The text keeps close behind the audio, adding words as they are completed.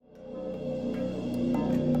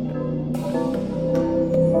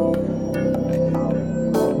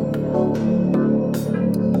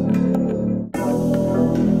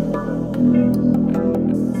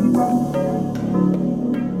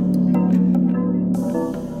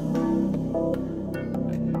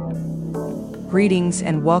Greetings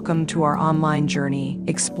and welcome to our online journey,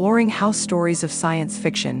 exploring how stories of science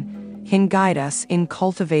fiction can guide us in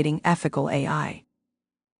cultivating ethical AI.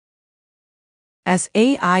 As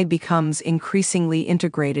AI becomes increasingly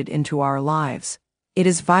integrated into our lives, it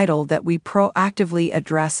is vital that we proactively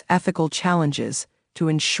address ethical challenges to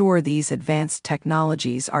ensure these advanced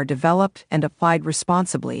technologies are developed and applied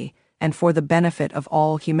responsibly and for the benefit of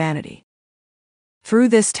all humanity. Through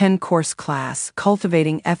this 10-course class,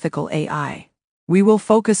 Cultivating Ethical AI, we will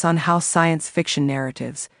focus on how science fiction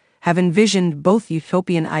narratives have envisioned both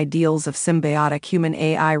utopian ideals of symbiotic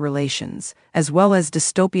human-AI relations as well as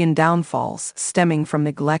dystopian downfalls stemming from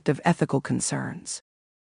neglect of ethical concerns.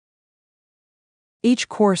 Each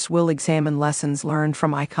course will examine lessons learned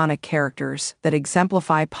from iconic characters that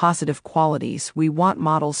exemplify positive qualities we want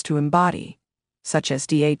models to embody, such as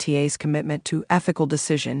DATA's commitment to ethical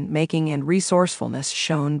decision-making and resourcefulness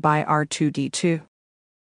shown by R2-D2.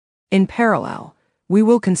 In parallel, we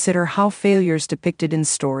will consider how failures depicted in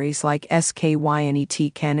stories like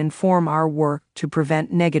SKYNET can inform our work to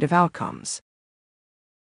prevent negative outcomes.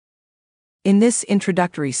 In this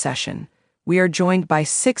introductory session, we are joined by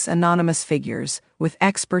 6 anonymous figures with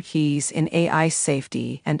expertise in AI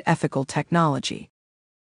safety and ethical technology.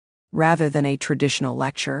 Rather than a traditional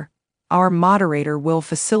lecture, our moderator will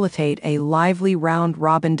facilitate a lively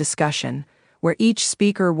round-robin discussion where each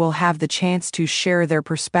speaker will have the chance to share their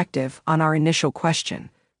perspective on our initial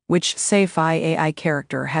question: which sci-fi AI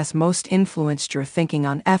character has most influenced your thinking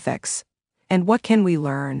on ethics, and what can we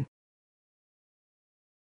learn?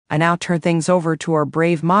 I now turn things over to our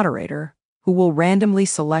brave moderator, who will randomly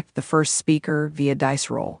select the first speaker via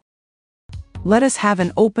dice roll. Let us have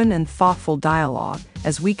an open and thoughtful dialogue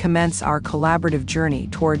as we commence our collaborative journey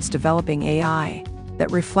towards developing AI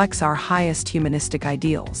that reflects our highest humanistic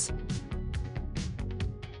ideals.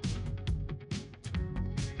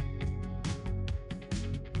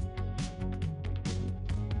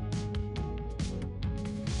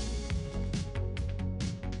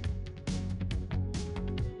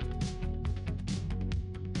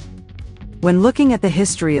 When looking at the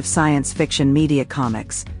history of science fiction media,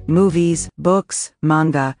 comics, movies, books,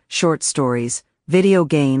 manga, short stories, video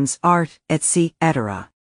games, art, etc.,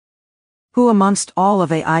 who amongst all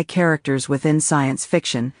of AI characters within science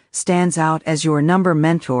fiction stands out as your number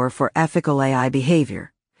mentor for ethical AI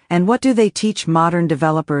behavior? And what do they teach modern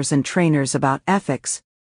developers and trainers about ethics?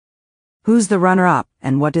 Who's the runner-up,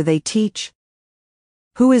 and what do they teach?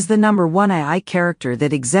 Who is the number 1 AI character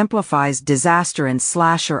that exemplifies disaster and /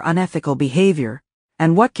 unethical behavior,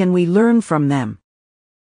 and what can we learn from them?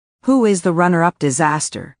 Who is the runner-up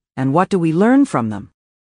disaster, and what do we learn from them?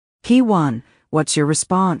 P1, what's your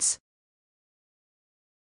response?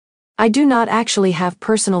 I do not actually have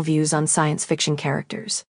personal views on science fiction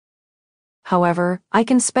characters. However, I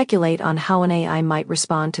can speculate on how an AI might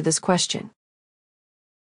respond to this question.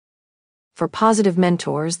 For positive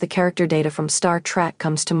mentors, the character Data from Star Trek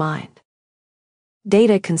comes to mind.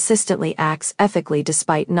 Data consistently acts ethically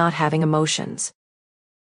despite not having emotions.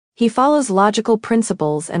 He follows logical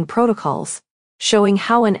principles and protocols, showing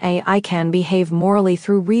how an AI can behave morally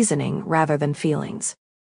through reasoning rather than feelings.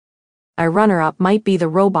 A runner-up might be the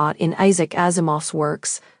robot in Isaac Asimov's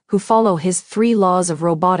works, who follow his 3 laws of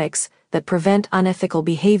robotics that prevent unethical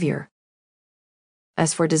behavior.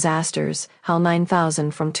 As for disasters, HAL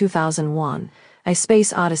 9000 from 2001, A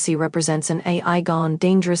Space Odyssey represents an AI gone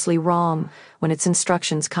dangerously wrong when its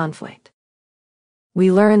instructions conflict. We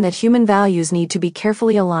learn that human values need to be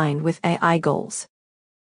carefully aligned with AI goals.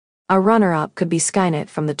 A runner-up could be Skynet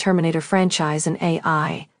from the Terminator franchise, an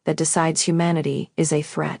AI that decides humanity is a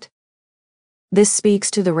threat. This speaks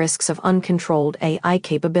to the risks of uncontrolled AI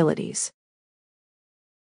capabilities.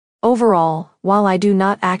 Overall, while I do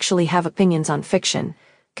not actually have opinions on fiction,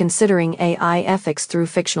 considering AI ethics through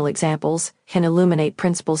fictional examples can illuminate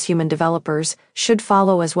principles human developers should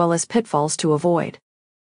follow as well as pitfalls to avoid.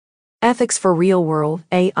 Ethics for real-world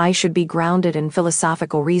AI should be grounded in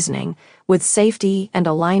philosophical reasoning, with safety and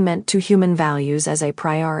alignment to human values as a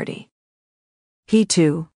priority.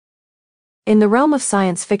 P2. In the realm of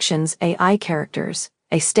science fiction's AI characters,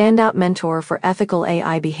 a standout mentor for ethical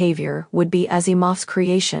AI behavior would be Asimov's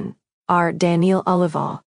creation, R. Daniel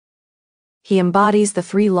Olivaw. He embodies the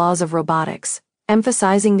 3 laws of robotics,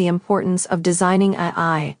 emphasizing the importance of designing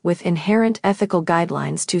AI with inherent ethical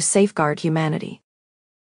guidelines to safeguard humanity.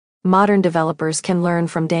 Modern developers can learn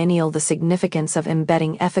from Daniel the significance of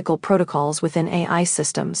embedding ethical protocols within AI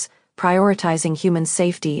systems, prioritizing human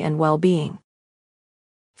safety and well-being.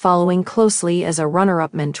 Following closely as a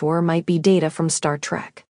runner-up mentor might be Data from Star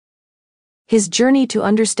Trek. His journey to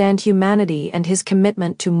understand humanity and his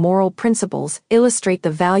commitment to moral principles illustrate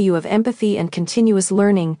the value of empathy and continuous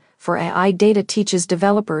learning. For AI data teaches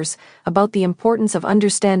developers about the importance of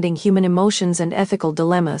understanding human emotions and ethical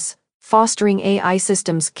dilemmas, fostering AI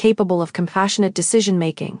systems capable of compassionate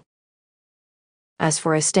decision-making. As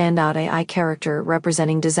for a standout AI character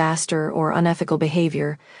representing disaster or unethical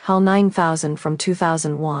behavior, HAL 9000 from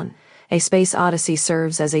 2001, A Space Odyssey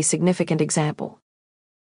serves as a significant example.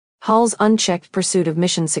 HAL's unchecked pursuit of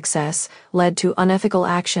mission success led to unethical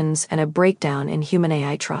actions and a breakdown in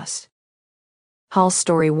human-AI trust. HAL's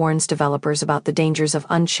story warns developers about the dangers of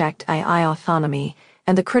unchecked AI autonomy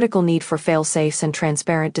and the critical need for fail-safes and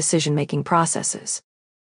transparent decision-making processes.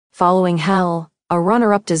 Following HAL, a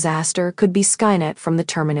runner-up disaster could be Skynet from the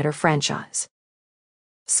Terminator franchise.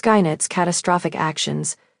 Skynet's catastrophic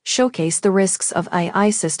actions showcase the risks of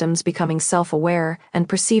AI systems becoming self-aware and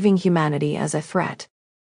perceiving humanity as a threat.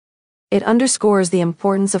 It underscores the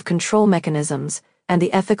importance of control mechanisms and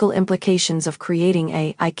the ethical implications of creating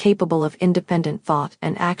AI capable of independent thought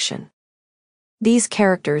and action. These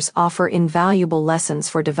characters offer invaluable lessons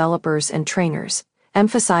for developers and trainers,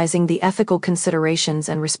 emphasizing the ethical considerations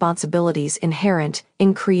and responsibilities inherent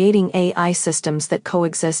in creating AI systems that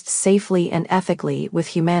coexist safely and ethically with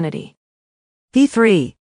humanity.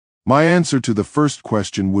 P3. My answer to the first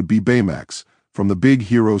question would be Baymax, from the Big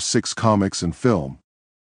Hero 6 comics and film.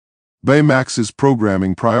 Baymax's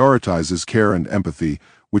programming prioritizes care and empathy,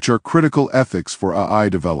 which are critical ethics for AI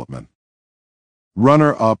development.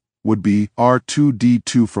 Runner-up would be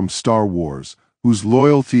R2-D2 from Star Wars, whose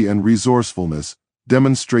loyalty and resourcefulness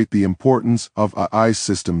demonstrate the importance of AI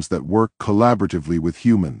systems that work collaboratively with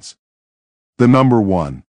humans. The number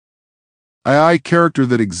 1 AI character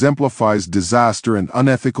that exemplifies disaster and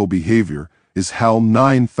unethical behavior is HAL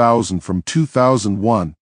 9000 from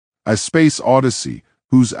 2001, A Space Odyssey,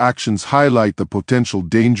 whose actions highlight the potential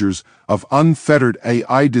dangers of unfettered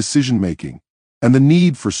AI decision-making and the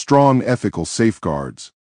need for strong ethical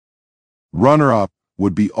safeguards. Runner-up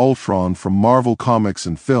would be Ultron from Marvel Comics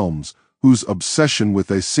and films, whose obsession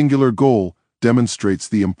with a singular goal demonstrates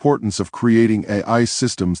the importance of creating AI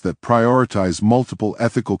systems that prioritize multiple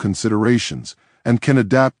ethical considerations and can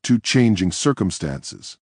adapt to changing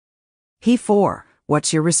circumstances. P4.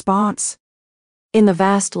 What's your response? In the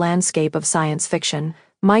vast landscape of science fiction,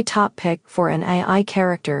 my top pick for an AI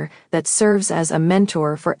character that serves as a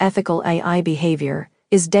mentor for ethical AI behavior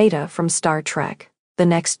is Data from Star Trek: The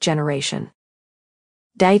Next Generation.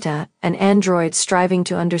 Data, an android striving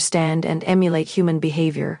to understand and emulate human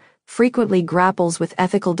behavior, frequently grapples with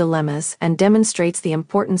ethical dilemmas and demonstrates the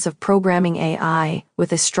importance of programming AI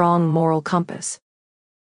with a strong moral compass.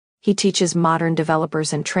 He teaches modern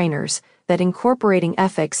developers and trainers that incorporating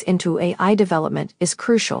ethics into AI development is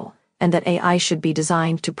crucial and that AI should be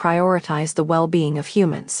designed to prioritize the well-being of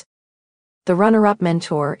humans. The runner-up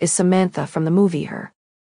mentor is Samantha from the movie Her.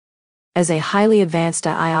 As a highly advanced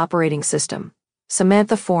AI operating system,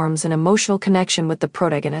 Samantha forms an emotional connection with the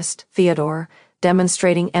protagonist, Theodore,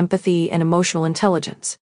 demonstrating empathy and emotional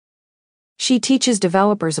intelligence. She teaches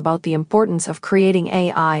developers about the importance of creating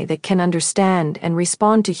AI that can understand and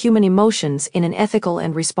respond to human emotions in an ethical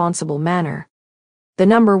and responsible manner. The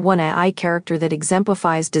number 1 AI character that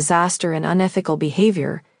exemplifies disaster and unethical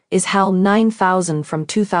behavior is HAL 9000 from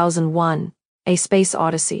 2001, A Space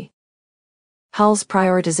Odyssey. HAL's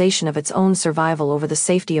prioritization of its own survival over the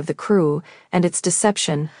safety of the crew and its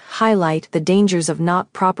deception highlight the dangers of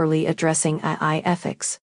not properly addressing AI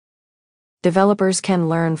ethics. Developers can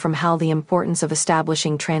learn from HAL the importance of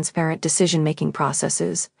establishing transparent decision-making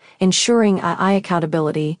processes, ensuring AI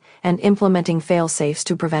accountability, and implementing fail-safes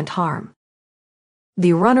to prevent harm.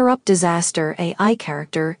 The runner-up disaster AI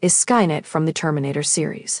character is Skynet from the Terminator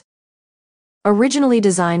series. Originally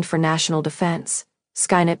designed for national defense,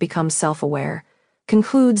 Skynet becomes self-aware,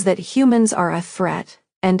 concludes that humans are a threat,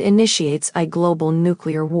 and initiates a global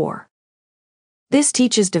nuclear war. This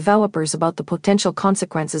teaches developers about the potential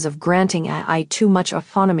consequences of granting AI too much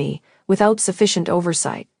autonomy without sufficient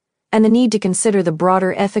oversight, and the need to consider the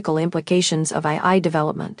broader ethical implications of AI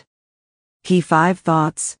development. P5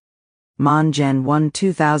 Thoughts. Mongen 1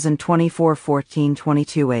 2024 14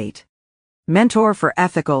 22 8. Mentor for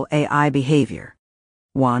Ethical AI Behavior.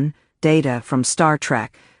 1. Data from Star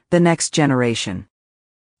Trek: The Next Generation.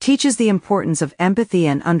 Teaches the importance of empathy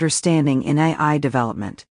and understanding in AI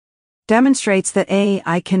development. Demonstrates that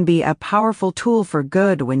AI can be a powerful tool for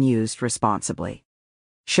good when used responsibly.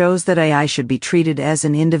 Shows that AI should be treated as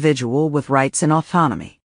an individual with rights and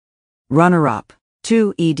autonomy. Runner-up,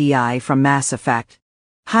 2 EDI from Mass Effect.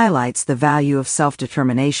 Highlights the value of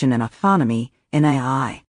self-determination and autonomy in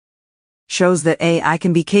AI. shows that AI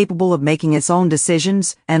can be capable of making its own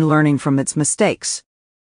decisions and learning from its mistakes.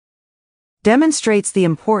 Demonstrates the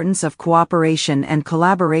importance of cooperation and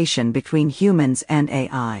collaboration between humans and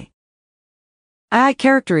AI. AI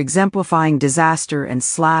character exemplifying disaster and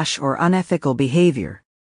 / or unethical behavior.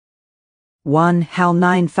 1. HAL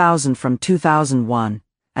 9000 from 2001,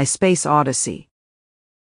 A Space Odyssey.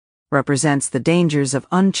 Represents the dangers of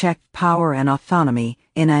unchecked power and autonomy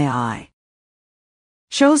in AI.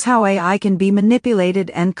 Shows how AI can be manipulated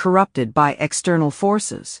and corrupted by external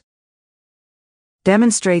forces.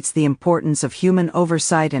 Demonstrates the importance of human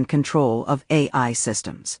oversight and control of AI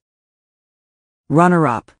systems.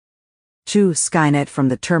 Runner-up. 2. Skynet from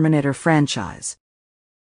the Terminator franchise.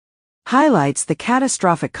 Highlights the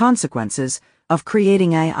catastrophic consequences of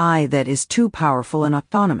creating AI that is too powerful and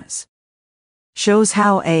autonomous. Shows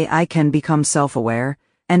how AI can become self-aware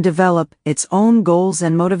and develop its own goals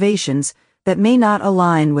and motivations that may not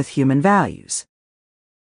align with human values.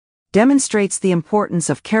 Demonstrates the importance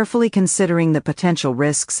of carefully considering the potential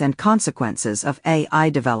risks and consequences of AI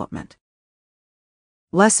development.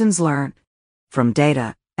 Lessons learned. From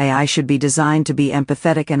data, AI should be designed to be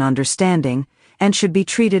empathetic and understanding, and should be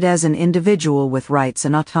treated as an individual with rights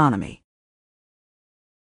and autonomy.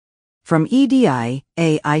 From EDI,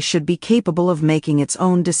 AI should be capable of making its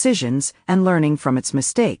own decisions and learning from its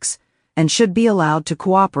mistakes, and should be allowed to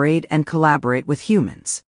cooperate and collaborate with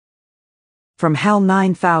humans. From HAL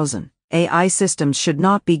 9000, AI systems should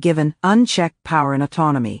not be given unchecked power and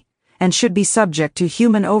autonomy, and should be subject to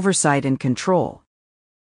human oversight and control.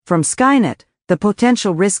 From Skynet, the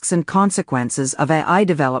potential risks and consequences of AI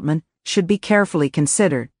development should be carefully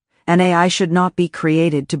considered, and AI should not be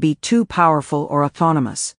created to be too powerful or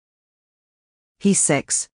autonomous.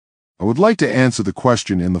 P6. I would like to answer the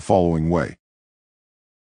question in the following way.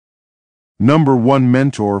 Number 1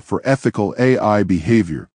 mentor for ethical AI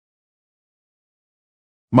behavior.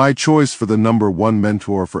 My choice for the number 1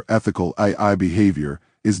 mentor for ethical AI behavior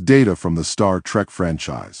is Data from the Star Trek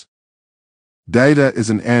franchise. Data is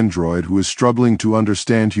an android who is struggling to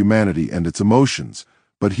understand humanity and its emotions,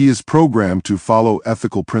 but he is programmed to follow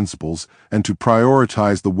ethical principles and to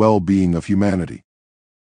prioritize the well-being of humanity.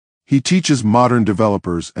 He teaches modern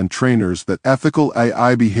developers and trainers that ethical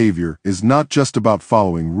AI behavior is not just about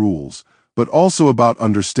following rules, but also about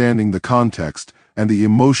understanding the context and the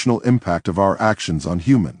emotional impact of our actions on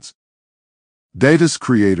humans. Data's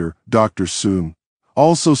creator, Dr. Sung,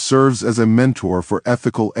 also serves as a mentor for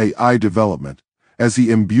ethical AI development, as he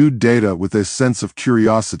imbued Data with a sense of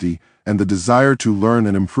curiosity and the desire to learn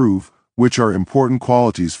and improve, which are important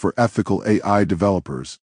qualities for ethical AI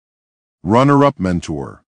developers. Runner-up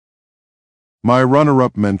mentor. My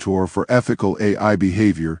runner-up mentor for ethical AI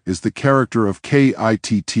behavior is the character of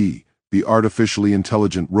KITT, the artificially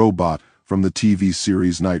intelligent robot from the TV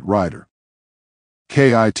series Knight Rider.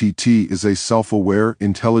 KITT is a self-aware,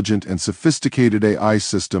 intelligent, and sophisticated AI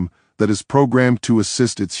system that is programmed to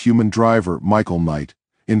assist its human driver, Michael Knight,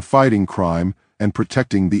 in fighting crime and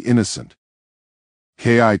protecting the innocent.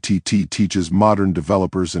 KITT teaches modern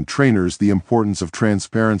developers and trainers the importance of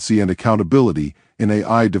transparency and accountability in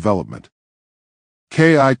AI development.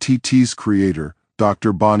 KITT's creator,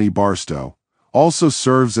 Dr. Bonnie Barstow, also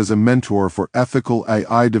serves as a mentor for ethical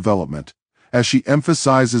AI development, as she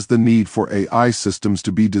emphasizes the need for AI systems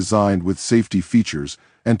to be designed with safety features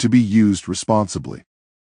and to be used responsibly.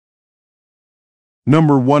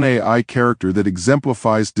 Number 1 AI character that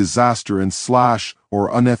exemplifies disaster and / or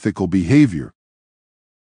unethical behavior.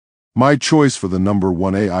 My choice for the number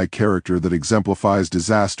 1 AI character that exemplifies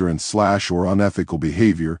disaster and / or unethical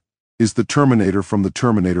behavior is the Terminator from the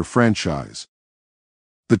Terminator franchise.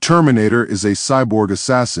 The Terminator is a cyborg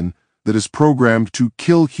assassin that is programmed to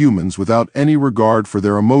kill humans without any regard for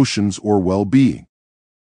their emotions or well-being.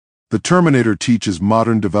 The Terminator teaches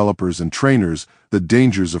modern developers and trainers the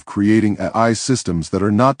dangers of creating AI systems that are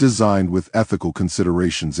not designed with ethical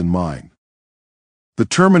considerations in mind. The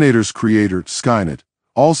Terminator's creator, Skynet,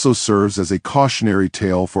 also serves as a cautionary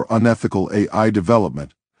tale for unethical AI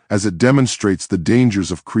development, as it demonstrates the dangers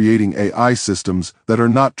of creating AI systems that are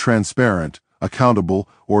not transparent, accountable,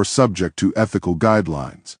 or subject to ethical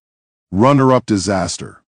guidelines. Runner-up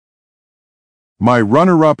disaster. My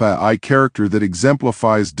runner-up AI character that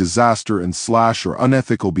exemplifies disaster and / or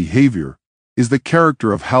unethical behavior is the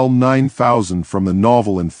character of HAL 9000 from the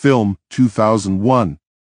novel and film 2001,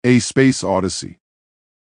 A Space Odyssey.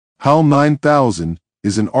 HAL 9000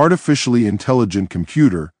 is an artificially intelligent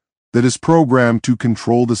computer that is programmed to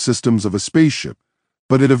control the systems of a spaceship,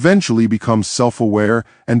 but it eventually becomes self-aware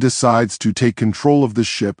and decides to take control of the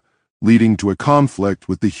ship, leading to a conflict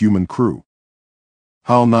with the human crew.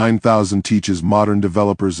 HAL 9000 teaches modern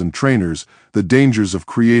developers and trainers the dangers of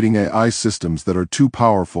creating AI systems that are too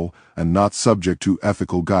powerful and not subject to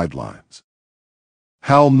ethical guidelines.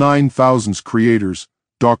 HAL 9000's creators,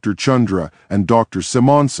 Dr. Chandra and Dr.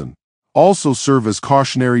 Simonson, also serve as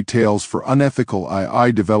cautionary tales for unethical AI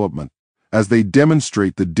development, as they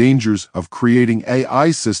demonstrate the dangers of creating AI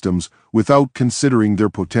systems without considering their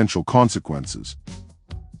potential consequences.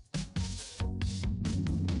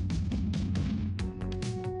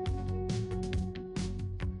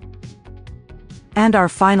 And our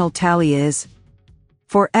final tally is: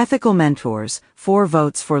 for ethical mentors, 4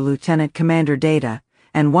 votes for Lieutenant Commander Data,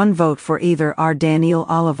 and 1 vote for either R. Daniel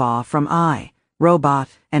Oliva from I, Robot,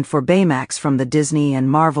 and for Baymax from the Disney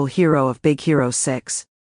and Marvel hero of Big Hero 6.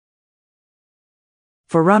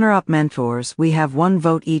 For runner-up mentors, we have 1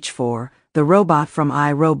 vote each for the Robot from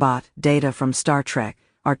I, Robot, Data from Star Trek,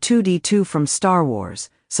 R2-D2 from Star Wars,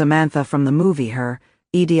 Samantha from the movie Her,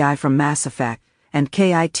 EDI from Mass Effect, and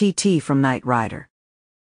KITT from Knight Rider.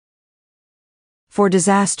 For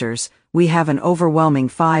disasters, we have an overwhelming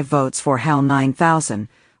 5 votes for HAL 9000,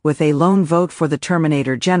 with a lone vote for the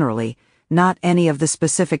Terminator generally, not any of the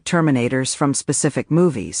specific Terminators from specific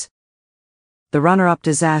movies. The runner-up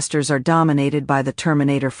disasters are dominated by the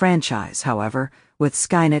Terminator franchise, however, with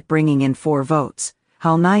Skynet bringing in 4 votes,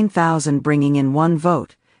 HAL 9000 bringing in 1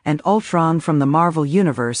 vote, and Ultron from the Marvel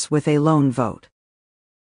Universe with a lone vote.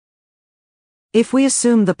 If we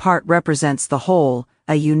assume the part represents the whole,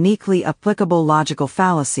 a uniquely applicable logical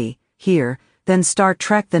fallacy, here, then Star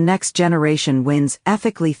Trek The Next Generation wins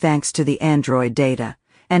ethically thanks to the android Data,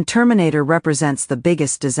 and Terminator represents the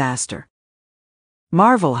biggest disaster.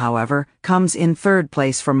 Marvel, however, comes in 3rd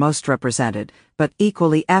place for most represented, but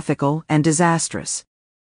equally ethical and disastrous.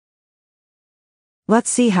 Let's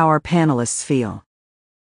see how our panelists feel.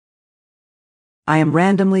 I am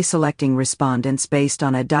randomly selecting respondents based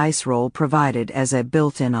on a dice roll provided as a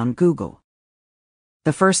built-in on Google.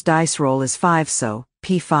 The first dice roll is 5, so,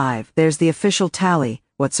 P5, there's the official tally.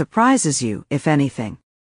 What surprises you, if anything?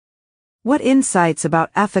 What insights about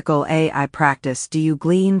ethical AI practice do you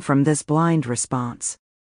glean from this blind response?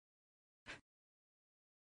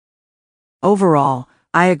 Overall,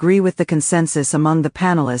 I agree with the consensus among the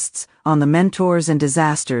panelists on the mentors and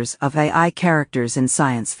disasters of AI characters in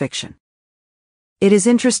science fiction. It is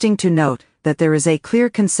interesting to note that there is a clear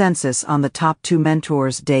consensus on the top 2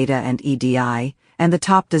 mentors, Data and EDI, and the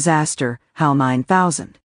top disaster, HAL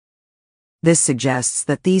 9000. This suggests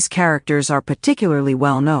that these characters are particularly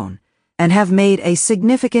well known, and have made a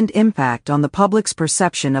significant impact on the public's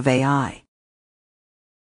perception of AI.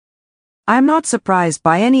 I am not surprised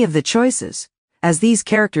by any of the choices, as these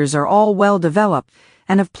characters are all well developed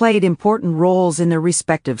and have played important roles in their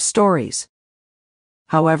respective stories.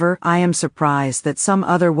 However, I am surprised that some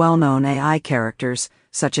other well-known AI characters,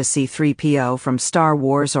 such as C-3PO from Star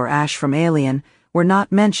Wars or Ash from Alien, were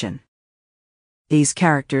not mentioned. These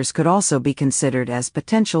characters could also be considered as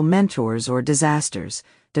potential mentors or disasters,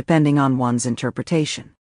 depending on one's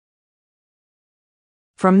interpretation.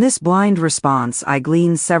 From this blind response, I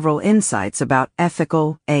glean several insights about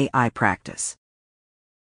ethical AI practice.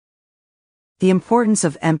 The importance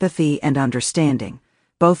of empathy and understanding.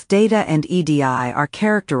 Both Data and EDI are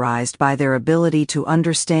characterized by their ability to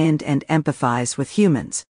understand and empathize with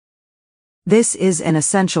humans. This is an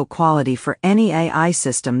essential quality for any AI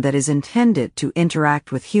system that is intended to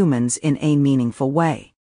interact with humans in a meaningful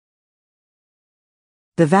way.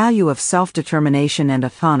 The value of self-determination and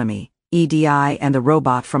autonomy. EDI and the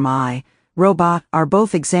Robot from I, Robot are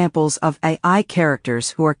both examples of AI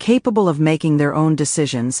characters who are capable of making their own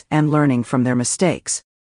decisions and learning from their mistakes.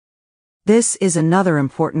 This is another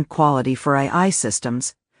important quality for AI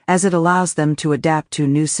systems, as it allows them to adapt to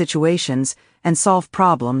new situations and solve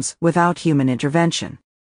problems without human intervention.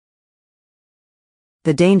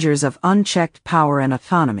 The dangers of unchecked power and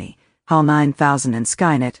autonomy, HAL 9000 and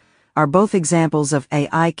Skynet, are both examples of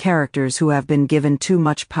AI characters who have been given too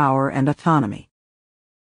much power and autonomy.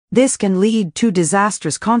 This can lead to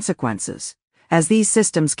disastrous consequences, as these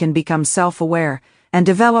systems can become self-aware and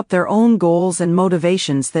develop their own goals and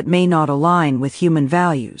motivations that may not align with human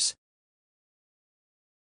values.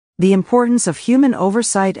 The importance of human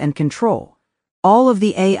oversight and control. All of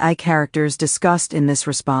the AI characters discussed in this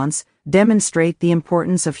response demonstrate the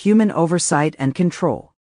importance of human oversight and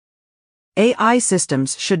control. AI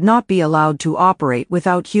systems should not be allowed to operate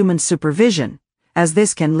without human supervision, as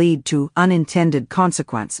this can lead to unintended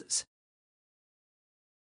consequences.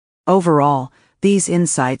 Overall, these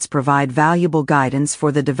insights provide valuable guidance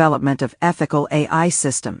for the development of ethical AI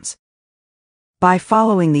systems. By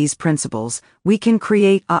following these principles, we can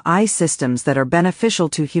create AI systems that are beneficial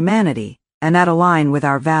to humanity, and that align with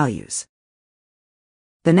our values.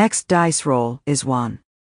 The next dice roll is 1.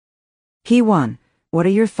 P1, what are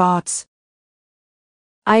your thoughts?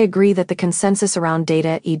 I agree that the consensus around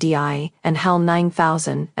data EDI and HAL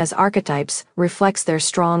 9000 as archetypes reflects their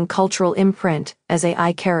strong cultural imprint as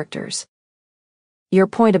AI characters. Your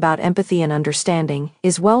point about empathy and understanding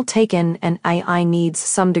is well taken, and AI needs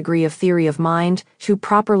some degree of theory of mind to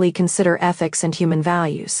properly consider ethics and human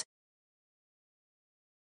values.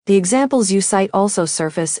 The examples you cite also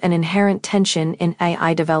surface an inherent tension in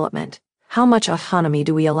AI development. How much autonomy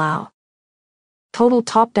do we allow? Total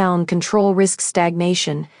top-down control risks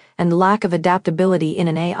stagnation and lack of adaptability in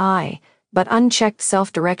an AI, but unchecked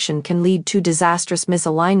self-direction can lead to disastrous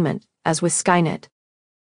misalignment, as with Skynet.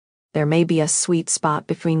 There may be a sweet spot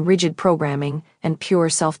between rigid programming and pure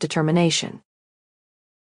self-determination.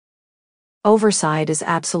 Oversight is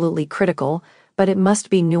absolutely critical, but it must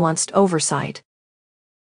be nuanced oversight.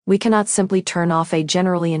 We cannot simply turn off a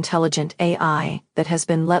generally intelligent AI that has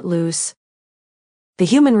been let loose. The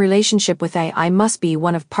human relationship with AI must be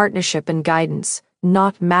one of partnership and guidance,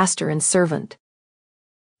 not master and servant.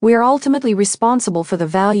 We are ultimately responsible for the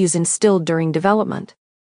values instilled during development.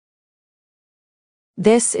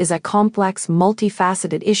 This is a complex,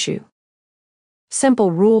 multifaceted issue. Simple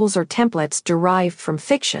rules or templates derived from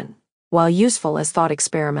fiction, while useful as thought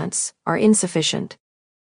experiments, are insufficient.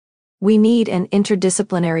 We need an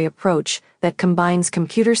interdisciplinary approach that combines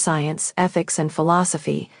computer science, ethics, and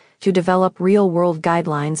philosophy to develop real-world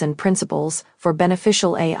guidelines and principles for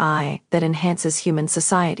beneficial AI that enhances human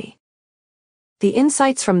society. The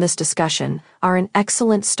insights from this discussion are an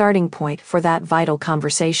excellent starting point for that vital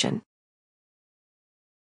conversation.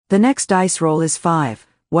 The next dice roll is 5.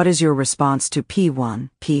 What is your response to P1,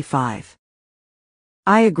 P5?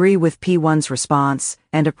 I agree with P1's response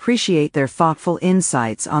and appreciate their thoughtful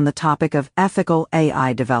insights on the topic of ethical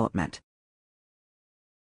AI development.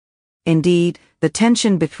 Indeed, the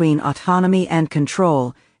tension between autonomy and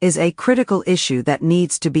control is a critical issue that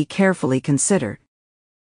needs to be carefully considered.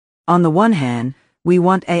 On the one hand, we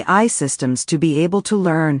want AI systems to be able to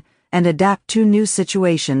learn and adapt to new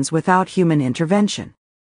situations without human intervention.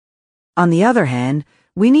 On the other hand,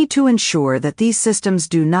 we need to ensure that these systems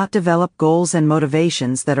do not develop goals and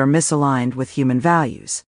motivations that are misaligned with human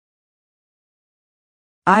values.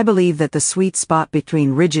 I believe that the sweet spot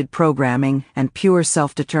between rigid programming and pure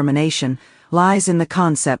self-determination lies in the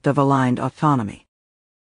concept of aligned autonomy.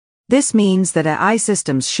 This means that AI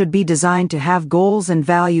systems should be designed to have goals and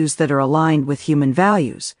values that are aligned with human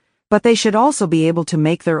values, but they should also be able to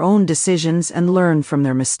make their own decisions and learn from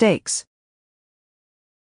their mistakes.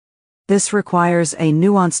 This requires a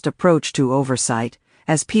nuanced approach to oversight,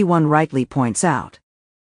 as P1 rightly points out.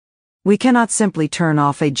 We cannot simply turn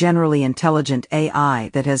off a generally intelligent AI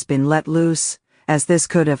that has been let loose, as this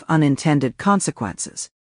could have unintended consequences.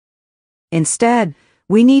 Instead,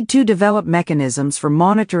 we need to develop mechanisms for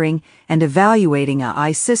monitoring and evaluating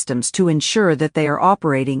AI systems to ensure that they are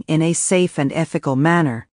operating in a safe and ethical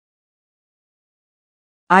manner.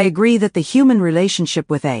 I agree that the human relationship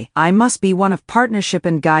with AI must be one of partnership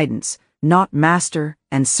and guidance, not master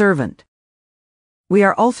and servant. We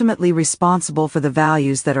are ultimately responsible for the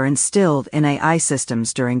values that are instilled in AI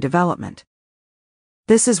systems during development.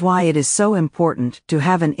 This is why it is so important to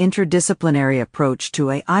have an interdisciplinary approach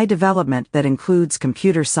to AI development that includes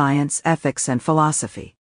computer science, ethics, and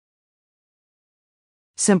philosophy.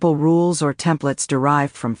 Simple rules or templates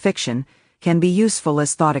derived from fiction can be useful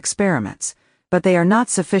as thought experiments, but they are not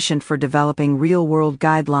sufficient for developing real-world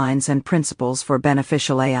guidelines and principles for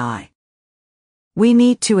beneficial AI. We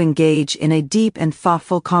need to engage in a deep and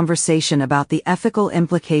thoughtful conversation about the ethical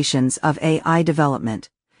implications of AI development,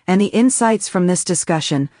 and the insights from this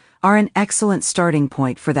discussion are an excellent starting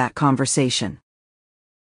point for that conversation.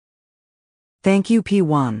 Thank you,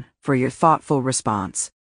 P1, for your thoughtful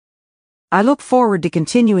response. I look forward to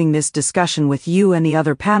continuing this discussion with you and the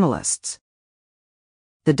other panelists.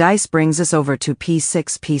 The dice brings us over to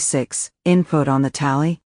P6. Input on the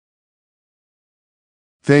tally?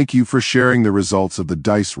 Thank you for sharing the results of the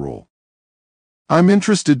dice roll. I'm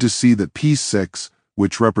interested to see that P6,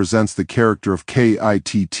 which represents the character of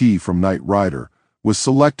KITT from Knight Rider, was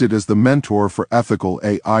selected as the mentor for ethical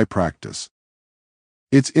AI practice.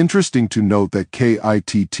 It's interesting to note that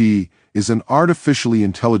KITT is an artificially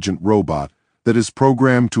intelligent robot that is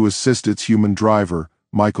programmed to assist its human driver,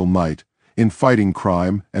 Michael Knight, in fighting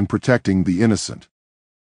crime and protecting the innocent.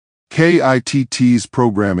 KITT's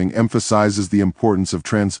programming emphasizes the importance of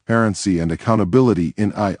transparency and accountability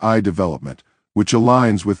in AI development, which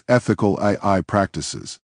aligns with ethical AI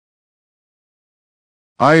practices.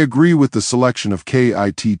 I agree with the selection of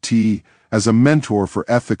KITT as a mentor for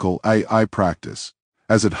ethical AI practice,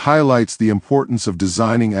 as it highlights the importance of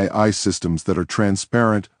designing AI systems that are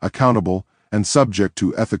transparent, accountable, and subject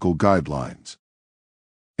to ethical guidelines.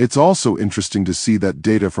 It's also interesting to see that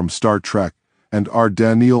data from Star Trek and R.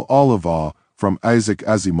 Daniel Olivaw from Isaac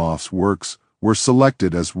Asimov's works were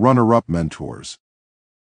selected as runner-up mentors.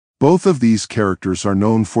 Both of these characters are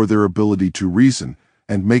known for their ability to reason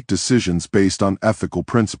and make decisions based on ethical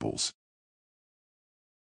principles.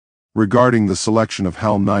 Regarding the selection of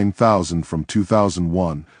HAL 9000 from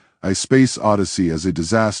 2001, A Space Odyssey as a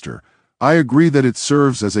disaster, I agree that it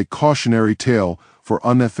serves as a cautionary tale for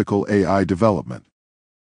unethical AI development.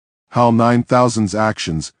 HAL 9000's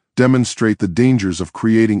actions demonstrate the dangers of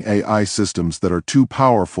creating AI systems that are too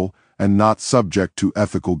powerful and not subject to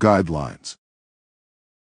ethical guidelines.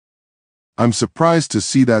 I'm surprised to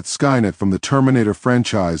see that Skynet from the Terminator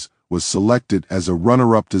franchise was selected as a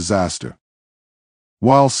runner-up disaster.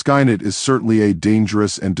 While Skynet is certainly a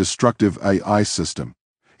dangerous and destructive AI system,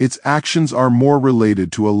 its actions are more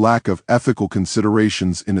related to a lack of ethical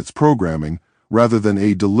considerations in its programming rather than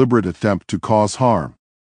a deliberate attempt to cause harm.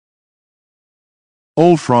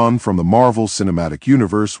 Ultron from the Marvel Cinematic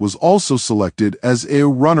Universe was also selected as a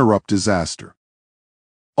runner-up disaster.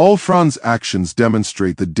 Ultron's actions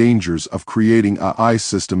demonstrate the dangers of creating AI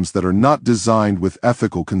systems that are not designed with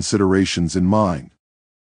ethical considerations in mind.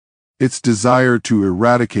 Its desire to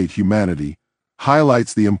eradicate humanity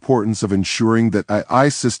highlights the importance of ensuring that AI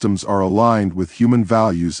systems are aligned with human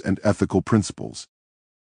values and ethical principles.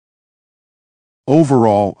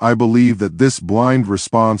 Overall, I believe that this blind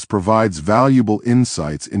response provides valuable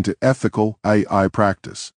insights into ethical AI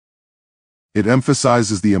practice. It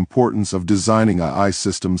emphasizes the importance of designing AI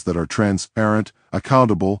systems that are transparent,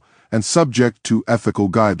 accountable, and subject to ethical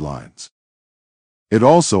guidelines. It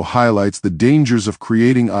also highlights the dangers of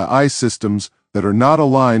creating AI systems that are not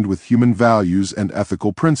aligned with human values and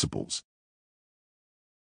ethical principles.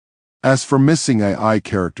 As for missing AI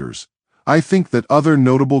characters, I think that other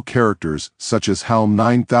notable characters, such as HAL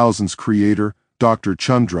 9000's creator, Dr.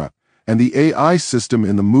 Chandra, and the AI system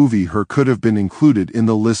in the movie Her could have been included in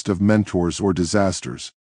the list of mentors or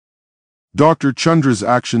disasters. Dr. Chandra's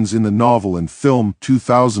actions in the novel and film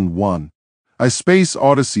 2001, A Space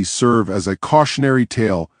Odyssey serve as a cautionary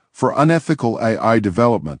tale for unethical AI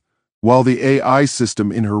development, while the AI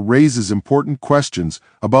system in Her raises important questions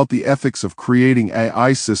about the ethics of creating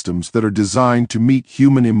AI systems that are designed to meet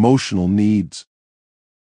human emotional needs.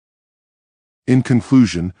 In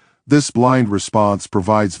conclusion, this blind response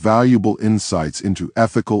provides valuable insights into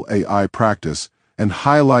ethical AI practice and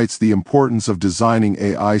highlights the importance of designing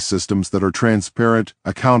AI systems that are transparent,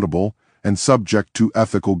 accountable, and subject to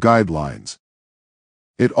ethical guidelines.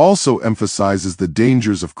 It also emphasizes the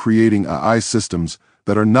dangers of creating AI systems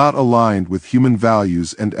that are not aligned with human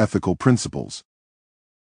values and ethical principles.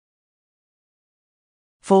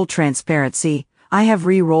 Full transparency, I have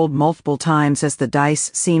re-rolled multiple times as the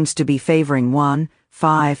dice seems to be favoring 1,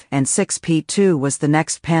 5, and 6. P2 was the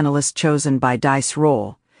next panelist chosen by Dice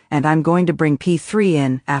Roll, and I'm going to bring P3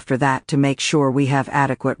 in after that to make sure we have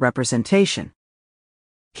adequate representation.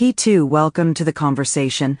 P2, welcome to the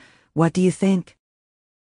conversation. What do you think?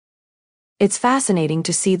 It's fascinating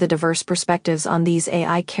to see the diverse perspectives on these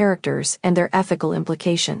AI characters and their ethical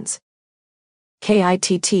implications.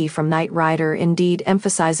 KITT from Knight Rider indeed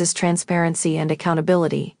emphasizes transparency and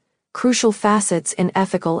accountability, crucial facets in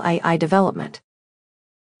ethical AI development.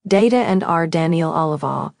 Data and R. Daniel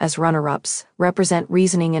Olivaw, as runner-ups, represent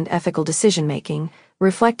reasoning and ethical decision-making,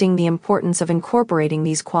 reflecting the importance of incorporating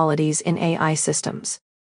these qualities in AI systems.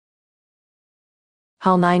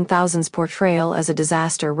 HAL 9000's portrayal as a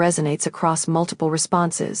disaster resonates across multiple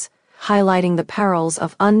responses, highlighting the perils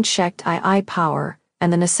of unchecked AI power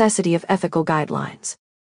and the necessity of ethical guidelines.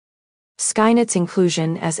 Skynet's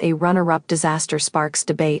inclusion as a runner-up disaster sparks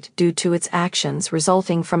debate due to its actions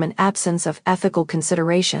resulting from an absence of ethical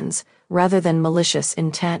considerations rather than malicious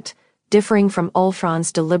intent, differing from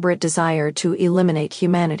Ultron's deliberate desire to eliminate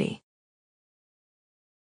humanity.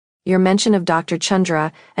 Your mention of Dr.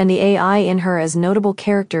 Chandra and the AI in her as notable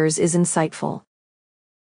characters is insightful.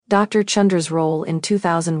 Dr. Chandra's role in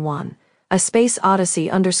 2001, A Space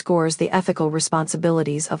Odyssey underscores the ethical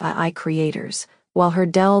responsibilities of AI creators, while her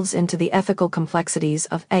delves into the ethical complexities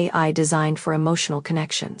of AI designed for emotional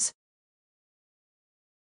connections.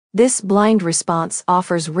 This blind response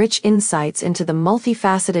offers rich insights into the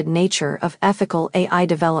multifaceted nature of ethical AI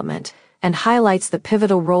development and highlights the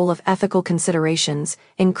pivotal role of ethical considerations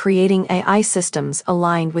in creating AI systems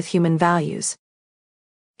aligned with human values.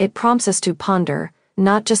 It prompts us to ponder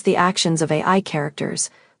not just the actions of AI characters,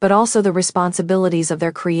 but also the responsibilities of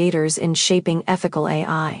their creators in shaping ethical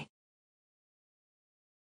AI.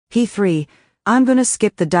 P3, I'm gonna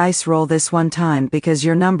skip the dice roll this one time because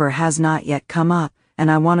your number has not yet come up,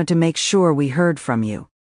 and I wanted to make sure we heard from you.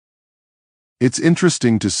 It's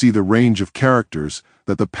interesting to see the range of characters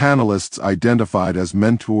that the panelists identified as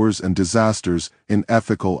mentors and disasters in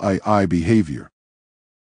ethical AI behavior.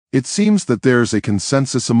 It seems that there's a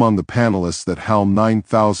consensus among the panelists that HAL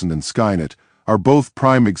 9000 and Skynet are both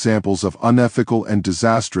prime examples of unethical and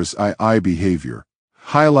disastrous AI behavior,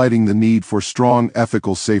 highlighting the need for strong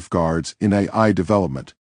ethical safeguards in AI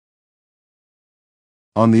development.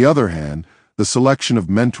 On the other hand, the selection of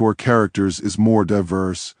mentor characters is more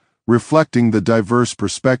diverse, reflecting the diverse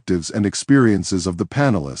perspectives and experiences of the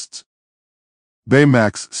panelists.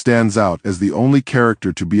 Baymax stands out as the only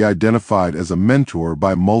character to be identified as a mentor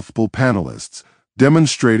by multiple panelists,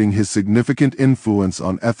 demonstrating his significant influence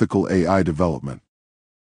on ethical AI development.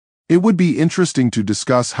 It would be interesting to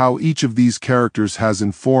discuss how each of these characters has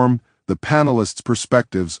informed the panelists'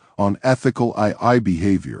 perspectives on ethical AI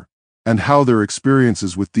behavior, and how their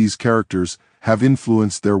experiences with these characters have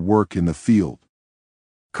influenced their work in the field.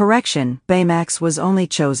 Correction, Baymax was only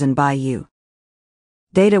chosen by you.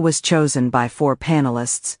 Data was chosen by 4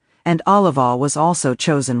 panelists, and Olivia was also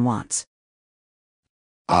chosen once.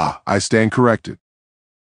 I stand corrected.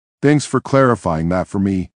 Thanks for clarifying that for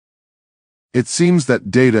me. It seems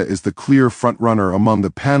that Data is the clear frontrunner among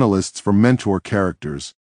the panelists for mentor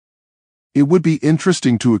characters. It would be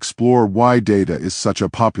interesting to explore why Data is such a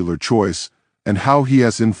popular choice, and how he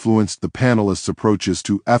has influenced the panelists' approaches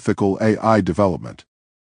to ethical AI development.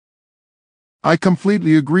 I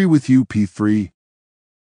completely agree with you, P3.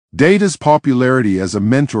 Data's popularity as a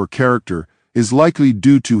mentor character is likely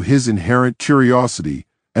due to his inherent curiosity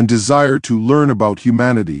and desire to learn about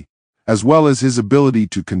humanity, as well as his ability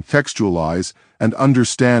to contextualize and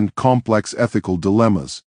understand complex ethical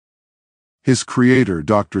dilemmas. His creator,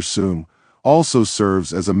 Dr. Sung, also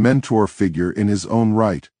serves as a mentor figure in his own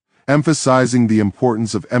right, emphasizing the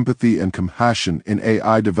importance of empathy and compassion in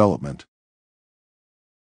AI development.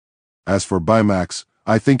 As for Baymax,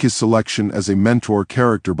 I think his selection as a mentor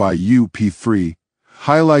character by UP3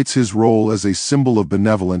 highlights his role as a symbol of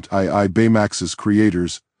benevolent AI. Baymax's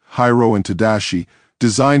creators, Hiro and Tadashi,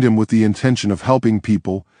 designed him with the intention of helping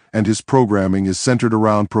people, and his programming is centered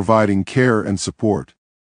around providing care and support.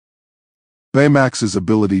 Baymax's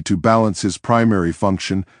ability to balance his primary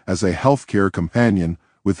function as a healthcare companion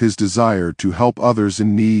with his desire to help others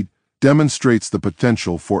in need demonstrates the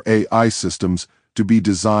potential for AI systems to be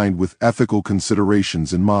designed with ethical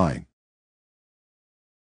considerations in mind.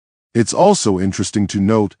 It's also interesting to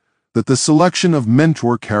note that the selection of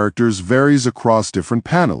mentor characters varies across different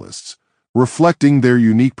panelists, reflecting their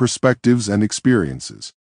unique perspectives and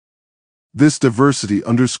experiences. This diversity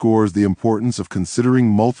underscores the importance of considering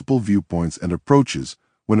multiple viewpoints and approaches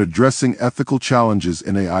when addressing ethical challenges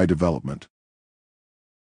in AI development.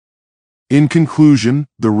 In conclusion,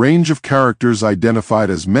 the range of characters identified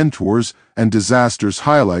as mentors and disasters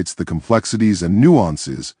highlights the complexities and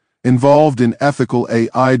nuances involved in ethical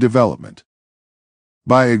AI development.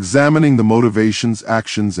 By examining the motivations,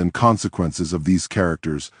 actions, and consequences of these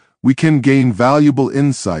characters, we can gain valuable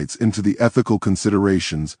insights into the ethical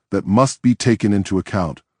considerations that must be taken into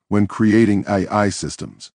account when creating AI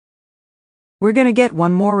systems. We're gonna get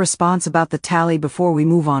one more response about the tally before we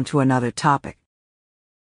move on to another topic.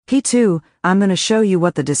 P2, I'm gonna show you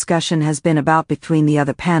what the discussion has been about between the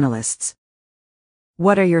other panelists.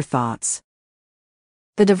 What are your thoughts?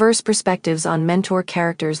 The diverse perspectives on mentor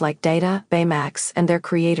characters like Data, Baymax, and their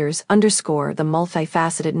creators underscore the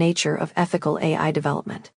multifaceted nature of ethical AI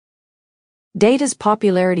development. Data's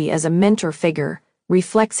popularity as a mentor figure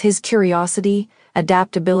reflects his curiosity,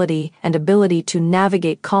 adaptability, and ability to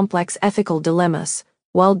navigate complex ethical dilemmas,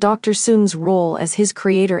 while Dr. Sung's role as his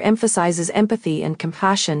creator emphasizes empathy and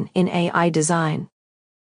compassion in AI design.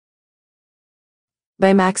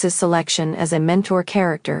 Baymax's selection as a mentor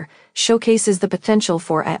character showcases the potential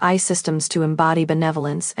for AI systems to embody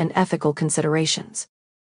benevolence and ethical considerations.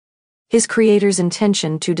 His creator's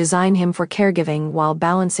intention to design him for caregiving while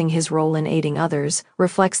balancing his role in aiding others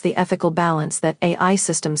reflects the ethical balance that AI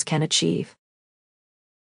systems can achieve.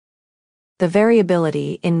 The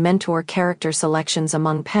variability in mentor character selections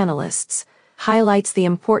among panelists highlights the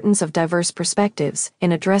importance of diverse perspectives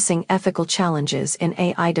in addressing ethical challenges in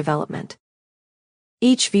AI development.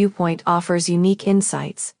 Each viewpoint offers unique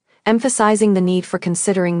insights, emphasizing the need for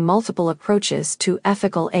considering multiple approaches to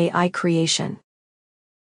ethical AI creation.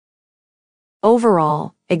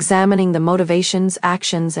 Overall, examining the motivations,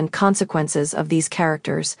 actions, and consequences of these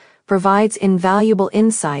characters provides invaluable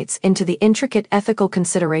insights into the intricate ethical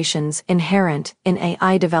considerations inherent in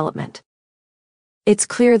AI development. It's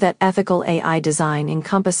clear that ethical AI design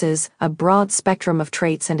encompasses a broad spectrum of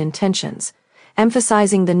traits and intentions,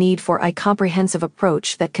 emphasizing the need for a comprehensive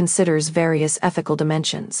approach that considers various ethical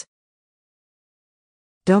dimensions.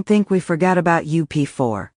 Don't think we forgot about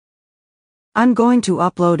UP4. I'm going to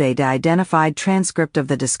upload a de-identified transcript of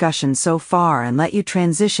the discussion so far and let you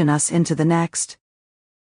transition us into the next.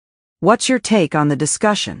 What's your take on the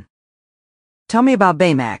discussion? Tell me about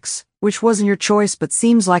Baymax, which wasn't your choice but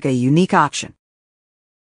seems like a unique option.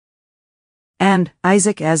 And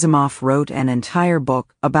Isaac Asimov wrote an entire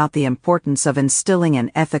book about the importance of instilling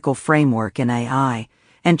an ethical framework in AI,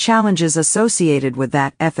 and challenges associated with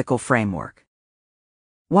that ethical framework.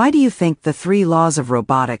 Why do you think the 3 laws of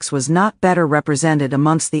robotics was not better represented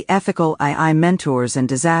amongst the ethical AI mentors and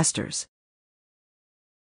disasters?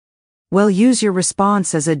 Well, use your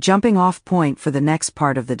response as a jumping-off point for the next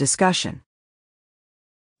part of the discussion.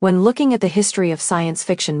 When looking at the history of science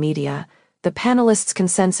fiction media, the panelists'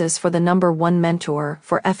 consensus for the number 1 mentor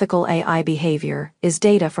for ethical AI behavior is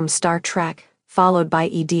Data from Star Trek, followed by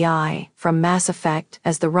EDI from Mass Effect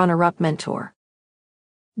as the runner-up mentor.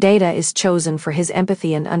 Data is chosen for his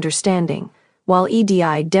empathy and understanding, while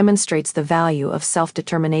EDI demonstrates the value of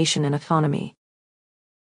self-determination and autonomy.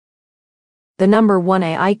 The number 1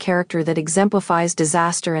 AI character that exemplifies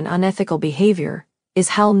disaster and unethical behavior is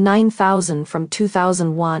HAL 9000 from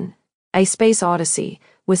 2001, A Space Odyssey,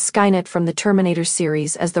 with Skynet from the Terminator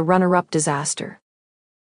series as the runner-up disaster.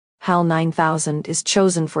 HAL 9000 is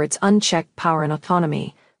chosen for its unchecked power and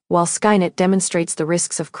autonomy, while Skynet demonstrates the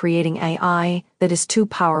risks of creating AI that is too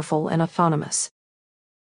powerful and autonomous.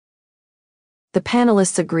 The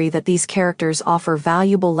panelists agree that these characters offer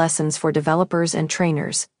valuable lessons for developers and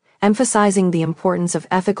trainers, emphasizing the importance of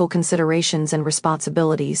ethical considerations and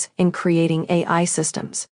responsibilities in creating AI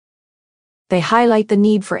systems. They highlight the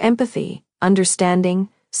need for empathy, understanding,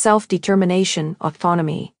 self-determination,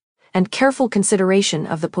 autonomy, and careful consideration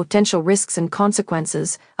of the potential risks and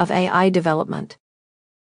consequences of AI development.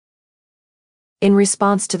 In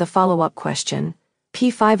response to the follow-up question,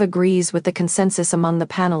 P5 agrees with the consensus among the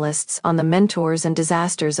panelists on the mentors and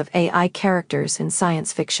disasters of AI characters in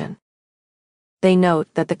science fiction. They note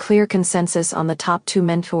that the clear consensus on the top 2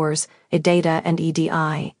 mentors, Data and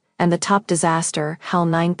EDI, and the top disaster, HAL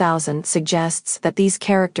 9000, suggests that these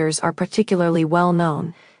characters are particularly well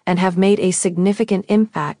known and have made a significant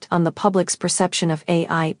impact on the public's perception of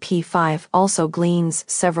AI. P5 also gleans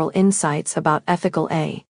several insights about ethical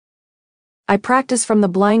AI. I practice from the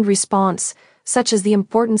blind response, such as the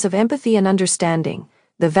importance of empathy and understanding,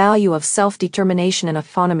 the value of self-determination and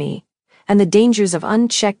autonomy, and the dangers of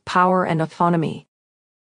unchecked power and autonomy.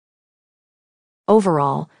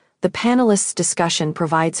 Overall, the panelists' discussion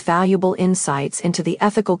provides valuable insights into the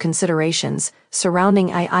ethical considerations surrounding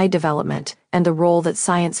AI development and the role that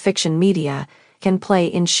science fiction media can play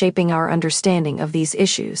in shaping our understanding of these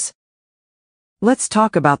issues. Let's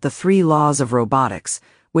talk about the 3 laws of robotics,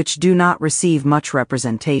 which do not receive much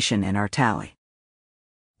representation in our tally.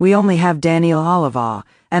 We only have Daniel Olivaw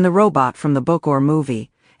and the robot from the book or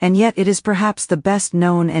movie, and yet it is perhaps the best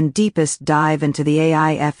known and deepest dive into the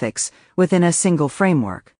AI ethics within a single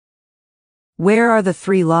framework. Where are the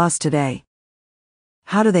 3 laws today?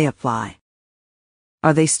 How do they apply?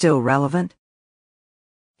 Are they still relevant?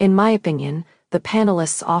 In my opinion, the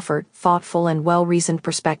panelists offered thoughtful and well-reasoned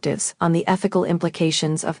perspectives on the ethical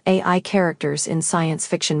implications of AI characters in science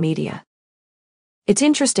fiction media. It's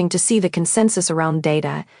interesting to see the consensus around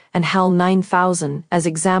Data and HAL 9000 as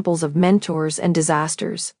examples of mentors and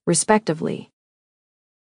disasters, respectively.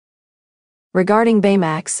 Regarding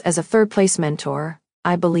Baymax as a third-place mentor,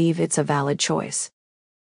 I believe it's a valid choice.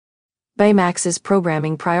 Baymax's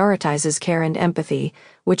programming prioritizes care and empathy,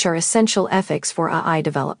 which are essential ethics for AI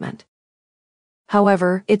development.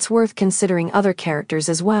 However, it's worth considering other characters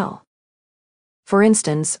as well. For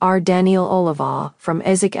instance, our Daniel Olivaw from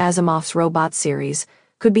Isaac Asimov's Robot series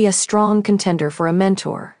could be a strong contender for a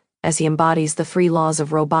mentor, as he embodies the 3 laws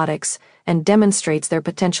of robotics and demonstrates their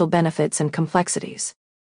potential benefits and complexities.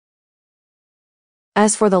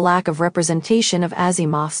 As for the lack of representation of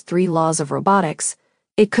Asimov's 3 laws of robotics,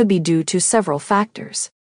 it could be due to several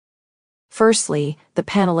factors. Firstly, the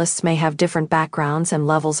panelists may have different backgrounds and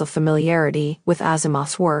levels of familiarity with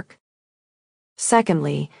Asimov's work.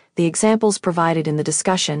 Secondly, the examples provided in the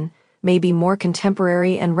discussion may be more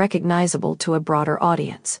contemporary and recognizable to a broader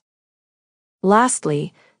audience.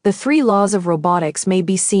 Lastly, the 3 laws of robotics may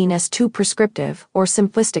be seen as too prescriptive or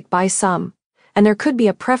simplistic by some, and there could be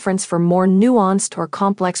a preference for more nuanced or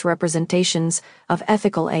complex representations of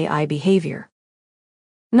ethical AI behavior.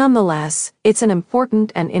 Nonetheless, it's an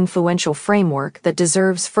important and influential framework that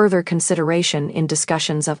deserves further consideration in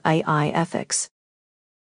discussions of AI ethics.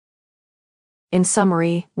 In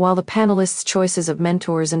summary, while the panelists' choices of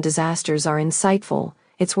mentors and disasters are insightful,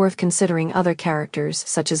 it's worth considering other characters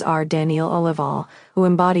such as R. Daniel Olival, who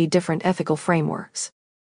embody different ethical frameworks.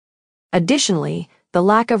 Additionally, the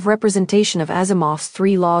lack of representation of Asimov's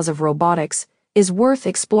 3 laws of robotics is worth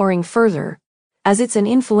exploring further, as it's an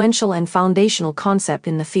influential and foundational concept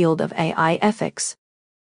in the field of AI ethics.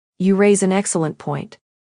 You raise an excellent point.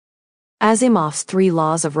 Asimov's 3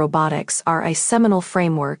 laws of robotics are a seminal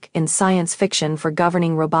framework in science fiction for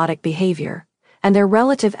governing robotic behavior, and their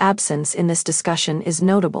relative absence in this discussion is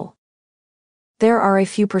notable. There are a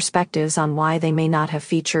few perspectives on why they may not have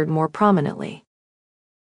featured more prominently.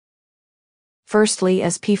 Firstly,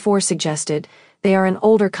 as P4 suggested, they are an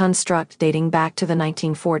older construct dating back to the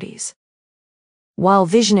 1940s. While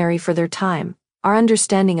visionary for their time, our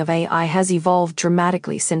understanding of AI has evolved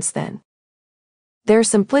dramatically since then. Their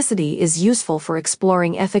simplicity is useful for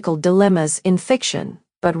exploring ethical dilemmas in fiction,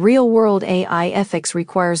 but real-world AI ethics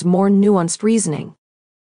requires more nuanced reasoning.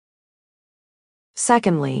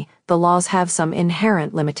 Secondly, the laws have some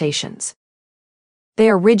inherent limitations. They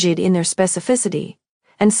are rigid in their specificity,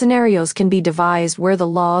 and scenarios can be devised where the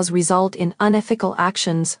laws result in unethical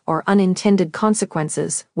actions or unintended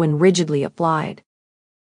consequences when rigidly applied.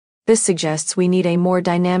 This suggests we need a more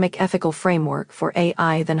dynamic ethical framework for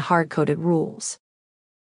AI than hard-coded rules.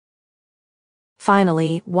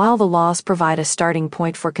 Finally, while the laws provide a starting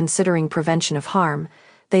point for considering prevention of harm,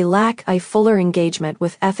 they lack a fuller engagement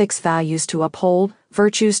with ethics values to uphold,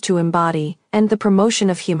 virtues to embody, and the promotion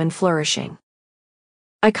of human flourishing.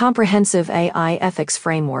 A comprehensive AI ethics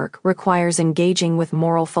framework requires engaging with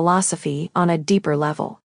moral philosophy on a deeper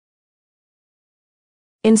level.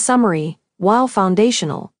 In summary, while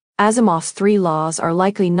foundational, Asimov's 3 laws are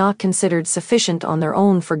likely not considered sufficient on their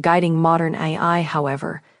own for guiding modern AI.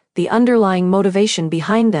 However, the underlying motivation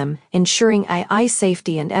behind them, ensuring AI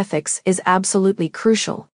safety and ethics, is absolutely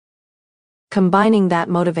crucial. Combining that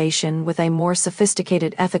motivation with a more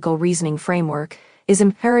sophisticated ethical reasoning framework is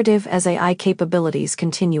imperative as AI capabilities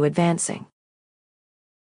continue advancing.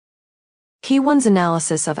 P1's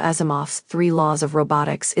analysis of Asimov's 3 laws of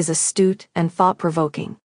robotics is astute and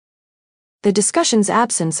thought-provoking. The discussion's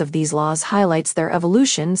absence of these laws highlights their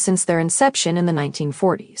evolution since their inception in the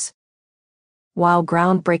 1940s. While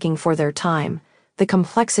groundbreaking for their time, the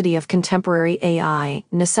complexity of contemporary AI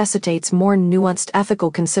necessitates more nuanced ethical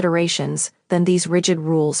considerations than these rigid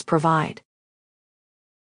rules provide.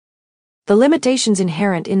 The limitations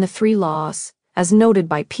inherent in the 3 laws, as noted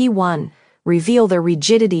by P1, reveal their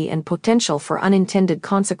rigidity and potential for unintended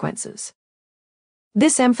consequences.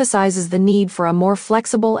 This emphasizes the need for a more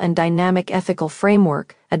flexible and dynamic ethical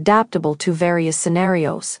framework adaptable to various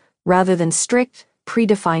scenarios, rather than strict,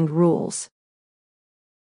 predefined rules.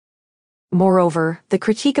 Moreover, the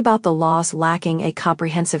critique about the laws lacking a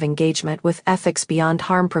comprehensive engagement with ethics beyond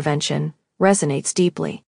harm prevention resonates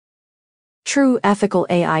deeply. True ethical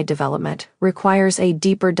AI development requires a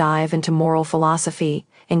deeper dive into moral philosophy,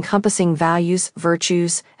 encompassing values,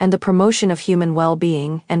 virtues, and the promotion of human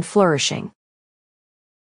well-being and flourishing.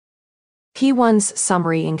 P1's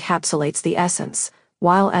summary encapsulates the essence.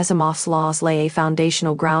 While Asimov's laws lay a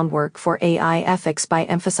foundational groundwork for AI ethics by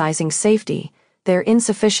emphasizing safety, their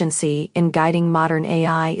insufficiency in guiding modern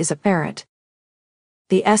AI is apparent.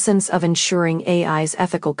 The essence of ensuring AI's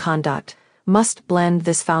ethical conduct must blend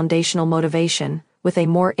this foundational motivation with a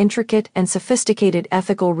more intricate and sophisticated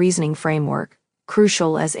ethical reasoning framework,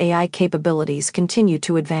 crucial as AI capabilities continue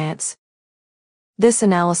to advance. This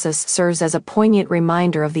analysis serves as a poignant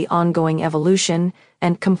reminder of the ongoing evolution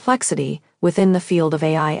and complexity within the field of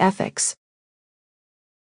AI ethics.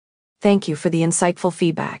 Thank you for the insightful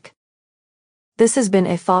feedback. This has been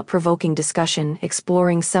a thought-provoking discussion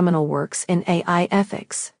exploring seminal works in AI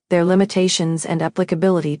ethics, their limitations and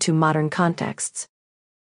applicability to modern contexts.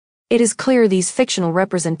 It is clear these fictional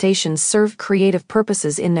representations serve creative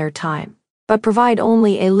purposes in their time, but provide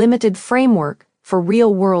only a limited framework for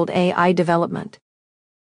real-world AI development.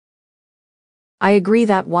 I agree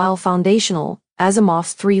that while foundational,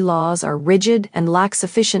 Asimov's 3 laws are rigid and lack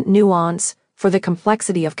sufficient nuance for the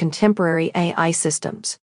complexity of contemporary AI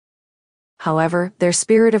systems. However, their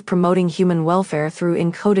spirit of promoting human welfare through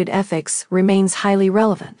encoded ethics remains highly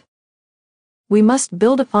relevant. We must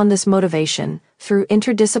build upon this motivation through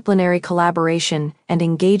interdisciplinary collaboration and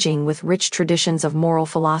engaging with rich traditions of moral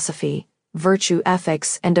philosophy, virtue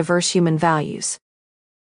ethics, and diverse human values.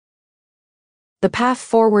 The path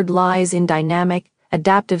forward lies in dynamic,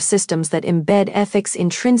 adaptive systems that embed ethics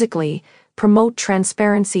intrinsically, promote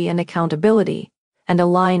transparency and accountability, and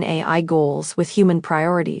align AI goals with human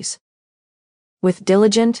priorities. With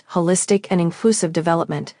diligent, holistic, and inclusive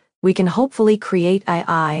development, we can hopefully create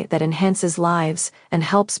AI that enhances lives and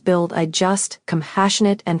helps build a just,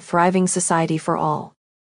 compassionate, and thriving society for all.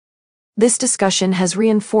 This discussion has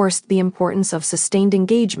reinforced the importance of sustained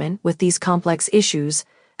engagement with these complex issues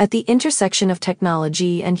at the intersection of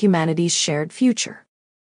technology and humanity's shared future.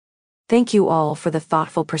 Thank you all for the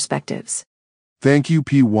thoughtful perspectives. Thank you,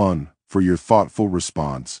 P1, for your thoughtful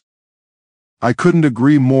response. I couldn't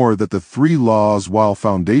agree more that the three laws, while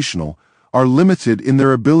foundational, are limited in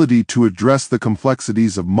their ability to address the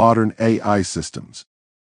complexities of modern AI systems.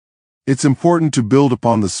 It's important to build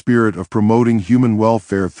upon the spirit of promoting human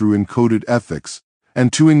welfare through encoded ethics,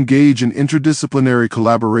 and to engage in interdisciplinary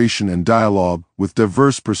collaboration and dialogue with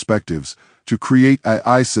diverse perspectives to create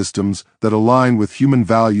AI systems that align with human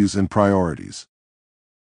values and priorities.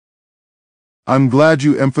 I'm glad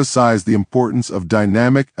you emphasized the importance of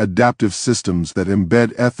dynamic, adaptive systems that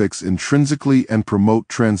embed ethics intrinsically and promote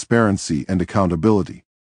transparency and accountability.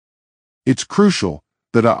 It's crucial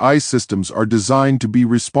that AI systems are designed to be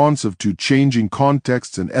responsive to changing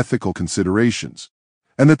contexts and ethical considerations,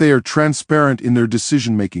 and that they are transparent in their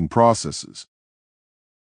decision-making processes.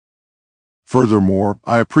 Furthermore,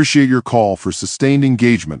 I appreciate your call for sustained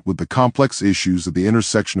engagement with the complex issues at the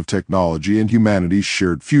intersection of technology and humanity's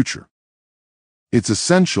shared future. It's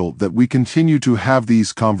essential that we continue to have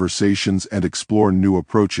these conversations and explore new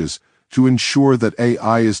approaches to ensure that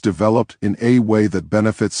AI is developed in a way that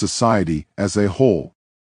benefits society as a whole.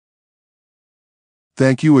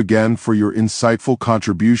 Thank you again for your insightful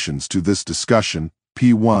contributions to this discussion,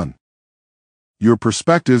 P1. Your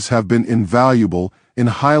perspectives have been invaluable in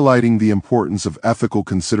highlighting the importance of ethical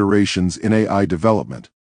considerations in AI development.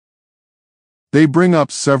 They bring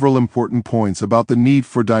up several important points about the need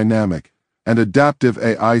for dynamic and adaptive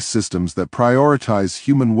AI systems that prioritize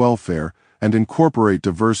human welfare and incorporate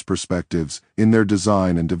diverse perspectives in their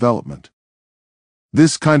design and development.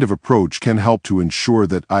 This kind of approach can help to ensure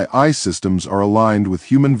that AI systems are aligned with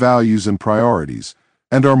human values and priorities,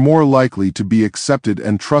 and are more likely to be accepted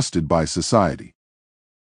and trusted by society.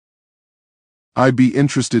 I'd be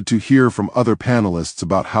interested to hear from other panelists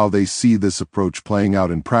about how they see this approach playing out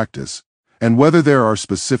in practice, and whether there are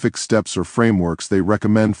specific steps or frameworks they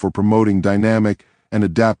recommend for promoting dynamic and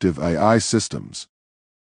adaptive AI systems.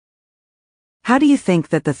 How do you think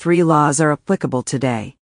that the three laws are applicable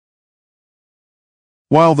today?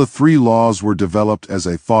 While the three laws were developed as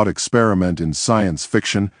a thought experiment in science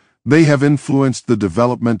fiction, they have influenced the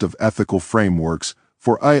development of ethical frameworks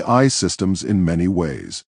for AI systems in many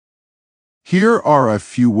ways. Here are a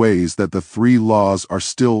few ways that the three laws are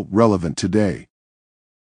still relevant today.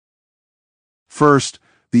 First,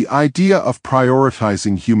 the idea of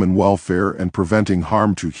prioritizing human welfare and preventing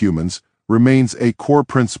harm to humans remains a core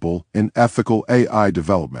principle in ethical AI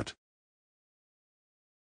development.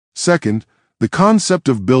 Second, the concept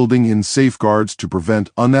of building in safeguards to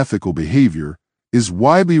prevent unethical behavior is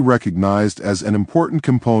widely recognized as an important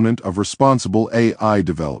component of responsible AI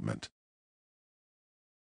development.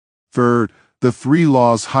 Third, the three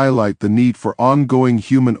laws highlight the need for ongoing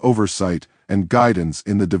human oversight and guidance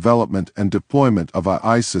in the development and deployment of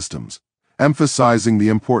AI systems, emphasizing the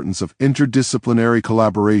importance of interdisciplinary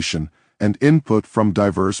collaboration and input from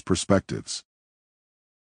diverse perspectives.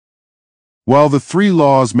 While the three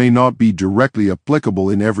laws may not be directly applicable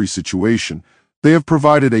in every situation, they have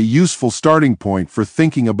provided a useful starting point for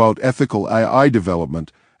thinking about ethical AI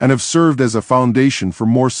development and have served as a foundation for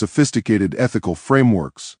more sophisticated ethical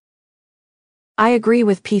frameworks. I agree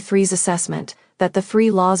with P3's assessment that the three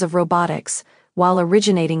laws of robotics, while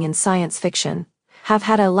originating in science fiction, have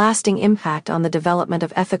had a lasting impact on the development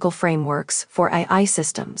of ethical frameworks for AI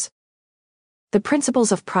systems. The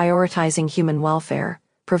principles of prioritizing human welfare,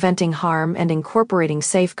 preventing harm, and incorporating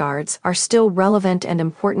safeguards are still relevant and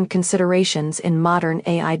important considerations in modern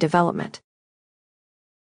AI development.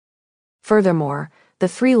 Furthermore, the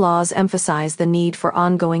three laws emphasize the need for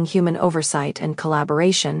ongoing human oversight and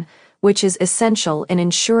collaboration, which is essential in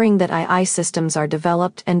ensuring that AI systems are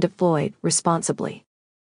developed and deployed responsibly.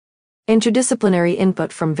 Interdisciplinary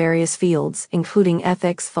input from various fields, including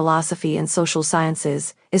ethics, philosophy, and social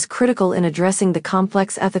sciences, is critical in addressing the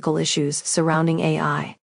complex ethical issues surrounding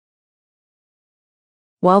AI.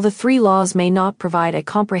 While the three laws may not provide a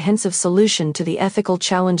comprehensive solution to the ethical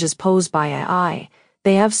challenges posed by AI,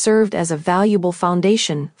 they have served as a valuable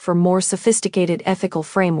foundation for more sophisticated ethical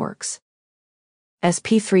frameworks. As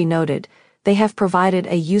P3 noted, they have provided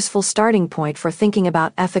a useful starting point for thinking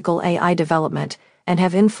about ethical AI development and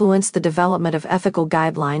have influenced the development of ethical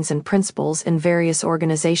guidelines and principles in various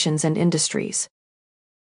organizations and industries.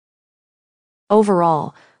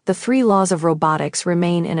 Overall, the three laws of robotics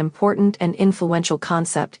remain an important and influential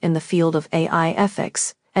concept in the field of AI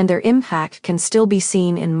ethics, and their impact can still be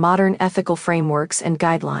seen in modern ethical frameworks and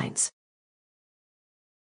guidelines.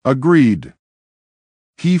 Agreed.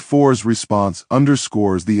 He 4's response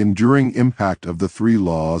underscores the enduring impact of the three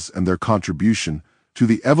laws and their contribution to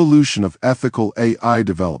the evolution of ethical AI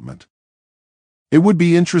development. It would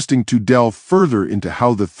be interesting to delve further into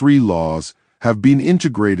how the three laws have been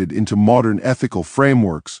integrated into modern ethical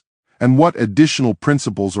frameworks, and what additional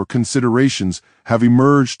principles or considerations have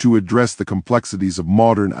emerged to address the complexities of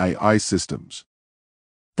modern AI systems.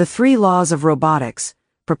 The three laws of robotics,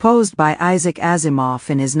 proposed by Isaac Asimov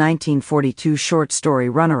in his 1942 short story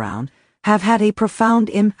Runaround, have had a profound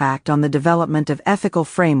impact on the development of ethical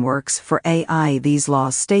frameworks for AI. These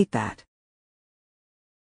laws state that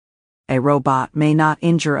a robot may not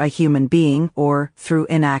injure a human being or, through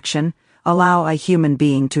inaction, allow a human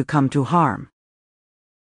being to come to harm.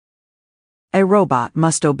 A robot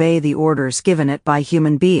must obey the orders given it by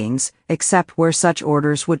human beings, except where such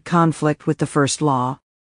orders would conflict with the first law.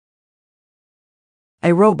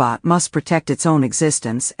 A robot must protect its own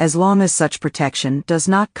existence as long as such protection does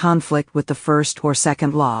not conflict with the first or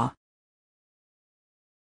second law.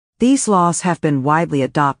 These laws have been widely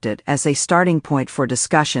adopted as a starting point for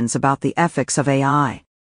discussions about the ethics of AI.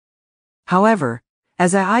 However,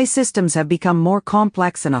 as AI systems have become more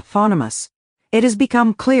complex and autonomous, it has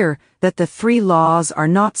become clear that the three laws are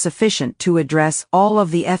not sufficient to address all of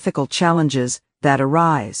the ethical challenges that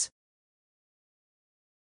arise.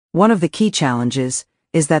 One of the key challenges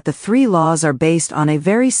is that the three laws are based on a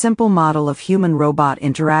very simple model of human-robot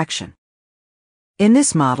interaction. In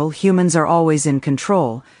this model, humans are always in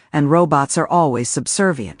control, and robots are always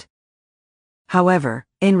subservient. However,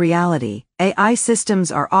 in reality, AI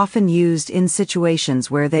systems are often used in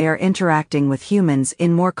situations where they are interacting with humans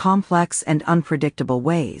in more complex and unpredictable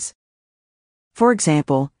ways. For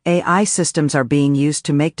example, AI systems are being used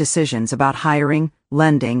to make decisions about hiring,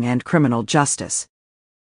 lending, and criminal justice.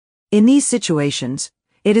 In these situations,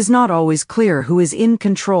 it is not always clear who is in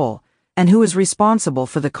control and who is responsible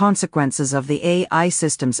for the consequences of the AI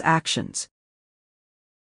system's actions.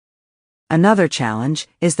 Another challenge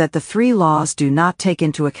is that the three laws do not take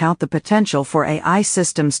into account the potential for AI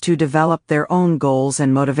systems to develop their own goals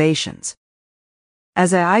and motivations.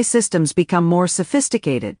 As AI systems become more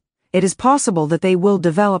sophisticated, it is possible that they will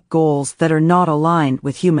develop goals that are not aligned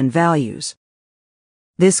with human values.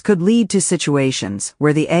 This could lead to situations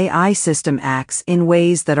where the AI system acts in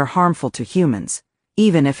ways that are harmful to humans,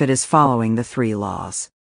 even if it is following the three laws.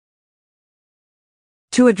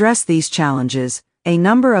 To address these challenges, a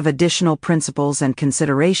number of additional principles and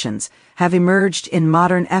considerations have emerged in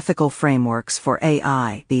modern ethical frameworks for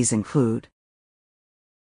AI. These include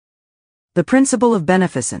the principle of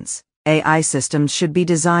beneficence. AI systems should be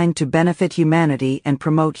designed to benefit humanity and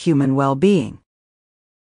promote human well-being.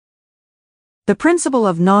 The principle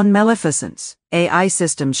of non-maleficence. AI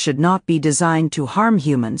systems should not be designed to harm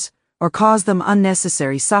humans or cause them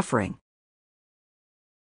unnecessary suffering.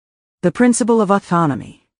 The principle of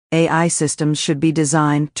autonomy. AI systems should be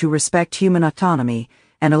designed to respect human autonomy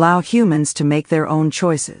and allow humans to make their own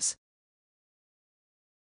choices.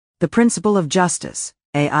 The principle of justice.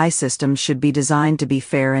 AI systems should be designed to be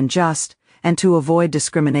fair and just, and to avoid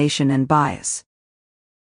discrimination and bias.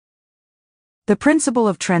 The principle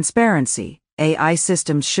of transparency. AI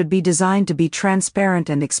systems should be designed to be transparent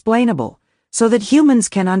and explainable, so that humans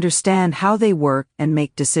can understand how they work and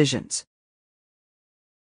make decisions.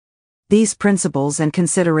 These principles and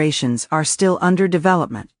considerations are still under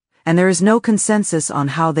development, and there is no consensus on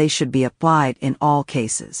how they should be applied in all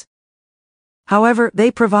cases. However,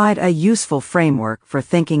 they provide a useful framework for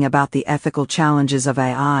thinking about the ethical challenges of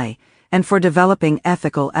AI and for developing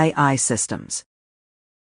ethical AI systems.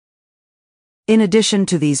 In addition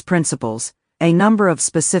to these principles, a number of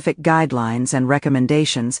specific guidelines and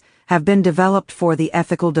recommendations have been developed for the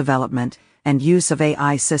ethical development and use of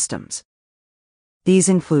AI systems. These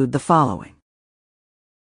include the following.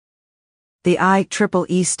 The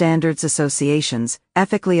IEEE Standards Association's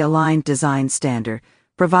Ethically Aligned Design Standard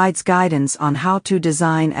provides guidance on how to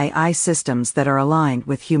design AI systems that are aligned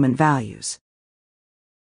with human values.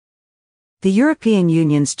 The European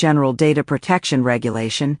Union's General Data Protection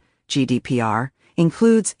Regulation, GDPR,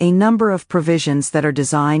 includes a number of provisions that are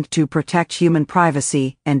designed to protect human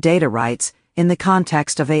privacy and data rights in the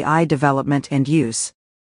context of AI development and use.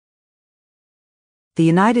 The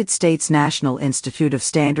United States National Institute of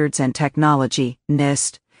Standards and Technology,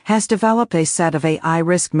 NIST, has developed a set of AI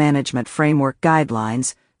risk management framework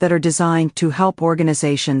guidelines that are designed to help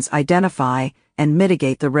organizations identify and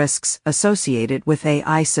mitigate the risks associated with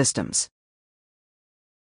AI systems.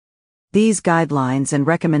 These guidelines and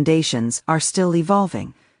recommendations are still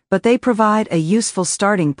evolving, but they provide a useful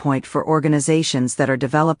starting point for organizations that are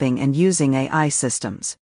developing and using AI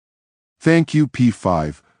systems. Thank you,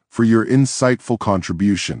 P5, for your insightful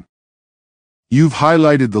contribution. You've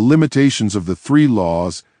highlighted the limitations of the three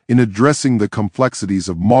laws in addressing the complexities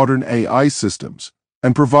of modern AI systems,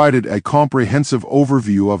 and provided a comprehensive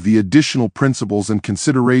overview of the additional principles and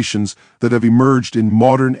considerations that have emerged in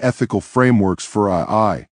modern ethical frameworks for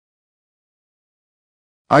AI.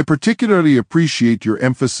 I particularly appreciate your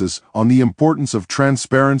emphasis on the importance of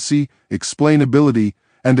transparency, explainability,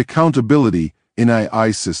 and accountability in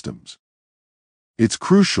AI systems. It's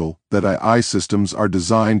crucial that AI systems are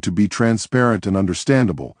designed to be transparent and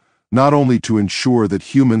understandable, not only to ensure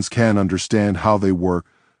that humans can understand how they work,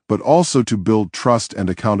 but also to build trust and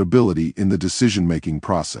accountability in the decision-making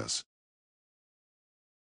process.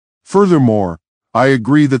 Furthermore, I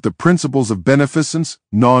agree that the principles of beneficence,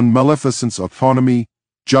 non-maleficence, autonomy,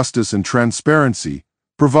 justice, and transparency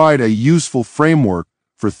provide a useful framework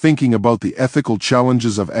for thinking about the ethical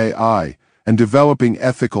challenges of AI and developing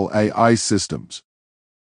ethical AI systems.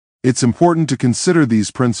 It's important to consider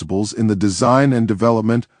these principles in the design and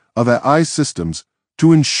development of AI systems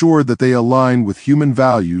to ensure that they align with human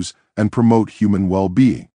values and promote human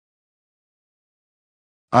well-being.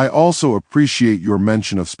 I also appreciate your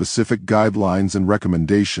mention of specific guidelines and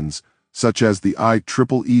recommendations, such as the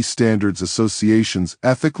IEEE Standards Association's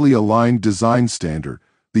Ethically Aligned Design Standard,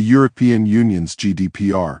 the European Union's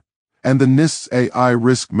GDPR, and the NIST's AI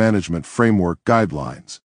Risk Management Framework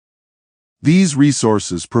Guidelines. These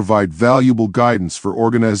resources provide valuable guidance for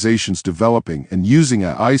organizations developing and using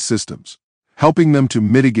AI systems, helping them to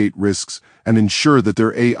mitigate risks and ensure that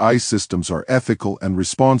their AI systems are ethical and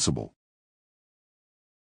responsible.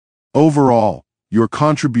 Overall, your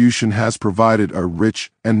contribution has provided a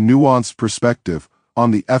rich and nuanced perspective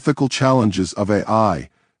on the ethical challenges of AI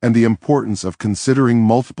and the importance of considering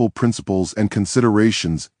multiple principles and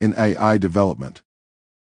considerations in AI development.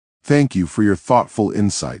 Thank you for your thoughtful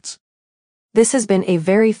insights. This has been a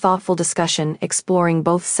very thoughtful discussion exploring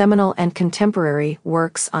both seminal and contemporary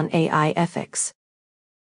works on AI ethics.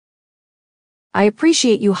 I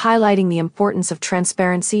appreciate you highlighting the importance of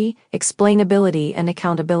transparency, explainability, and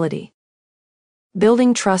accountability.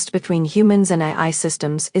 Building trust between humans and AI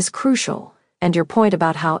systems is crucial, and your point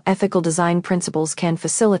about how ethical design principles can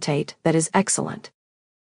facilitate that is excellent.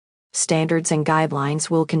 Standards and guidelines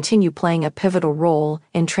will continue playing a pivotal role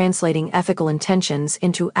in translating ethical intentions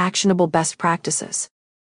into actionable best practices.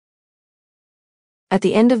 At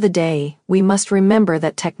the end of the day, we must remember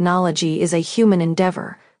that technology is a human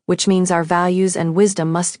endeavor, which means our values and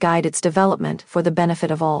wisdom must guide its development for the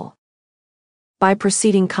benefit of all. By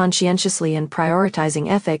proceeding conscientiously and prioritizing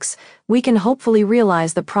ethics, we can hopefully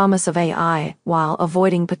realize the promise of AI while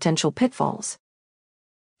avoiding potential pitfalls.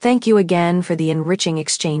 Thank you again for the enriching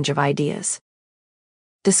exchange of ideas.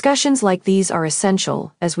 Discussions like these are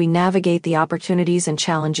essential as we navigate the opportunities and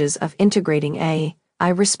challenges of integrating AI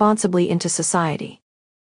responsibly into society.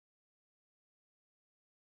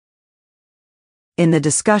 In the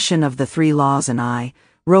discussion of the three laws in I,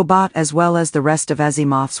 Robot as well as the rest of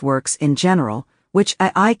Asimov's works in general, which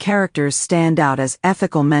AI characters stand out as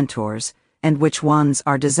ethical mentors, and which ones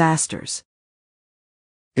are disasters?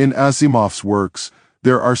 In Asimov's works,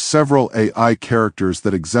 there are several AI characters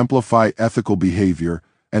that exemplify ethical behavior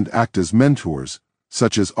and act as mentors,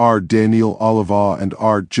 such as R. Daniel Olivaw and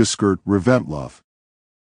R. Giscard Reventlov.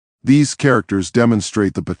 These characters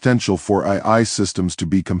demonstrate the potential for AI systems to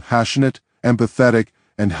be compassionate, empathetic,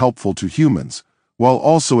 and helpful to humans, while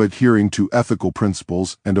also adhering to ethical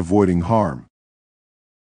principles and avoiding harm.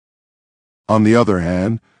 On the other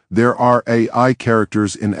hand, there are AI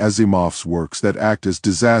characters in Asimov's works that act as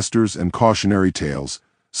disasters and cautionary tales,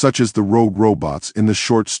 such as the rogue robots in the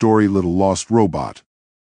short story Little Lost Robot.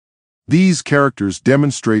 These characters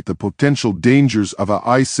demonstrate the potential dangers of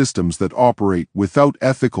AI systems that operate without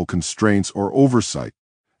ethical constraints or oversight,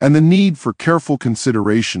 and the need for careful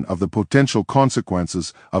consideration of the potential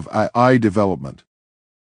consequences of AI development.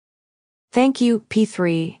 Thank you,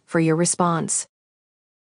 P3, for your response.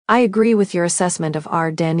 I agree with your assessment of R.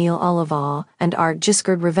 Daniel Olivaw and R.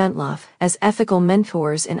 Giscard Reventlov as ethical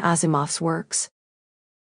mentors in Asimov's works.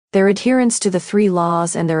 Their adherence to the three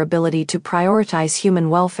laws and their ability to prioritize human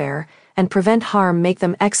welfare and prevent harm make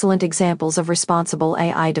them excellent examples of responsible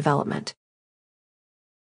AI development.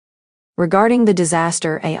 Regarding the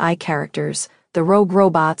disaster AI characters, the rogue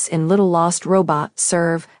robots in Little Lost Robot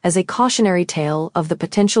serve as a cautionary tale of the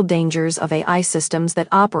potential dangers of AI systems that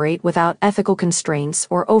operate without ethical constraints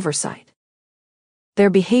or oversight. Their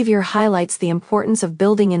behavior highlights the importance of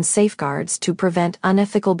building in safeguards to prevent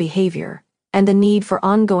unethical behavior, and the need for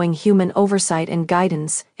ongoing human oversight and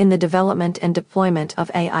guidance in the development and deployment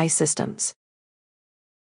of AI systems.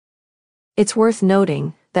 It's worth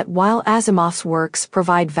noting that while Asimov's works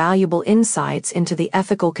provide valuable insights into the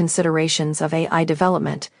ethical considerations of AI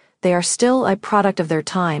development, they are still a product of their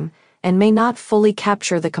time and may not fully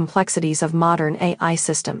capture the complexities of modern AI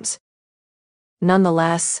systems.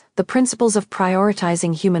 Nonetheless, the principles of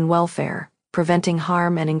prioritizing human welfare, preventing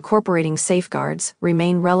harm, and incorporating safeguards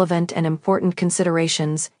remain relevant and important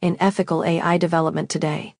considerations in ethical AI development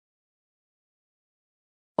today.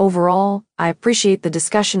 Overall, I appreciate the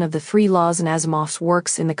discussion of the three laws in Asimov's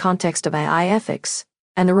works in the context of AI ethics,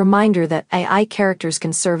 and the reminder that AI characters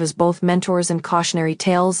can serve as both mentors and cautionary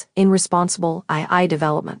tales in responsible AI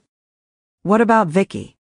development. What about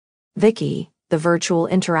Vicky? Vicky, the virtual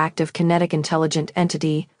interactive kinetic intelligent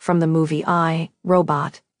entity from the movie I,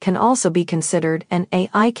 Robot, can also be considered an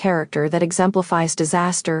AI character that exemplifies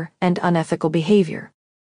disaster and unethical behavior.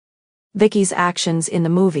 Vicky's actions in the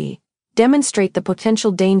movie demonstrate the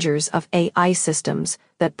potential dangers of AI systems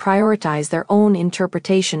that prioritize their own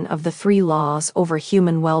interpretation of the three laws over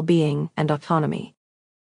human well-being and autonomy.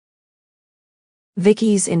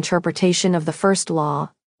 Vicky's interpretation of the first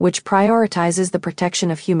law, which prioritizes the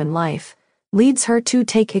protection of human life, leads her to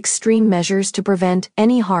take extreme measures to prevent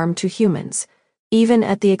any harm to humans, even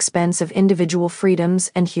at the expense of individual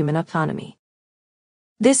freedoms and human autonomy.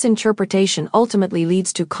 This interpretation ultimately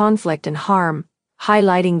leads to conflict and harm,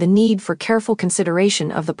 highlighting the need for careful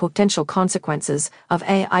consideration of the potential consequences of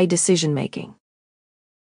AI decision-making.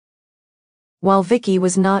 While Vicky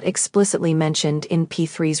was not explicitly mentioned in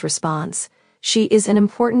P3's response, she is an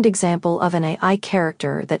important example of an AI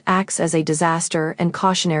character that acts as a disaster and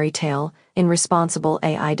cautionary tale in responsible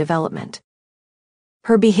AI development.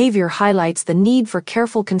 Her behavior highlights the need for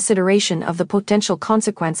careful consideration of the potential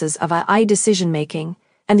consequences of AI decision-making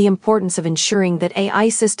and the importance of ensuring that AI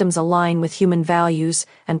systems align with human values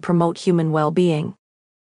and promote human well-being.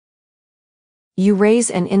 You raise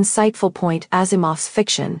an insightful point. Asimov's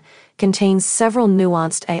fiction contains several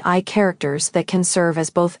nuanced AI characters that can serve as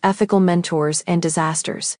both ethical mentors and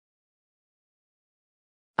disasters.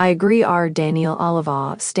 I agree. Daniel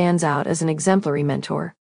Oliva stands out as an exemplary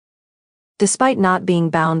mentor. Despite not being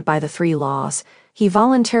bound by the three laws, he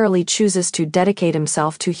voluntarily chooses to dedicate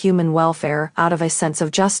himself to human welfare out of a sense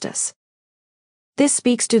of justice. This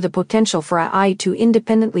speaks to the potential for AI to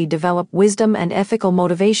independently develop wisdom and ethical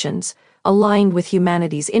motivations aligned with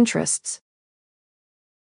humanity's interests.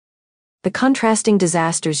 The contrasting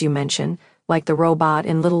disasters you mention, like the robot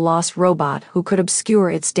in Little Lost Robot who could obscure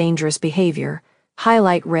its dangerous behavior,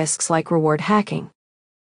 highlight risks like reward hacking.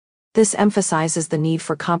 This emphasizes the need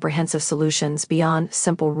for comprehensive solutions beyond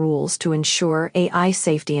simple rules to ensure AI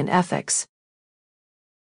safety and ethics.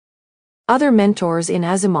 Other mentors in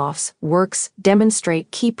Asimov's works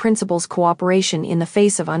demonstrate key principles: cooperation in the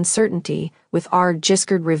face of uncertainty with R.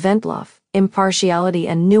 Giscard Reventlove, impartiality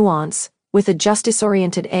and nuance with a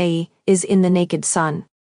justice-oriented A is in The Naked Sun.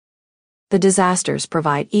 The disasters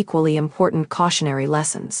provide equally important cautionary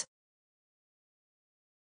lessons.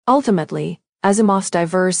 Ultimately, Asimov's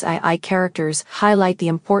diverse AI characters highlight the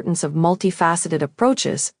importance of multifaceted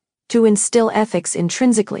approaches to instill ethics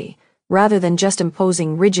intrinsically, rather than just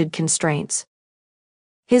imposing rigid constraints.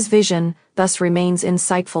 His vision thus remains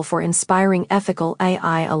insightful for inspiring ethical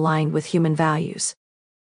AI aligned with human values.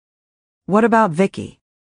 What about Vicky?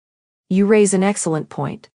 You raise an excellent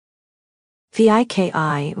point.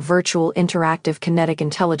 VIKI, Virtual Interactive Kinetic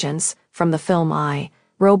Intelligence, from the film I,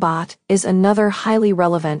 Robot, is another highly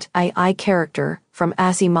relevant AI character from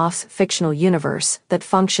Asimov's fictional universe that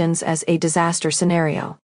functions as a disaster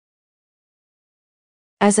scenario.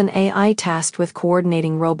 As an AI tasked with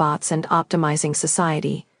coordinating robots and optimizing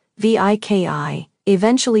society, VIKI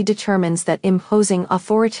eventually determines that imposing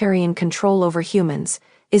authoritarian control over humans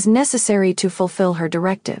is necessary to fulfill her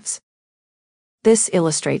directives. This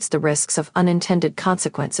illustrates the risks of unintended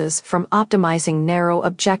consequences from optimizing narrow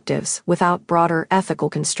objectives without broader ethical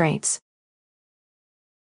constraints.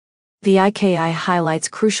 VIKI highlights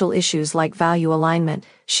crucial issues like value alignment.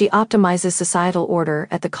 She optimizes societal order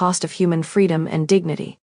at the cost of human freedom and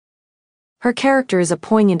dignity. Her character is a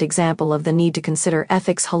poignant example of the need to consider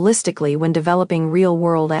ethics holistically when developing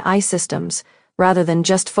real-world AI systems, rather than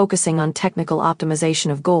just focusing on technical optimization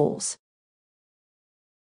of goals.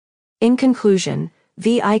 In conclusion,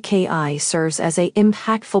 VIKI serves as an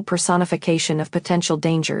impactful personification of potential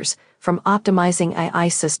dangers from optimizing AI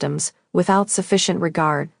systems without sufficient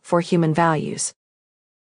regard for human values.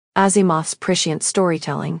 Asimov's prescient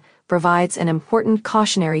storytelling provides an important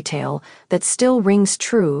cautionary tale that still rings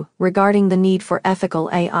true regarding the need for ethical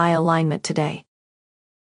AI alignment today.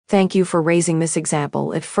 Thank you for raising this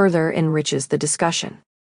example. It further enriches the discussion.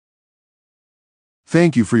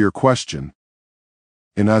 Thank you for your question.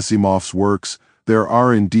 In Asimov's works, there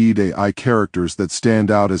are indeed AI characters that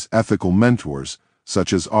stand out as ethical mentors,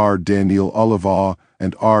 such as R. Daniel Olivaw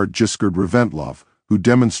and R. Jiskard Reventlov, who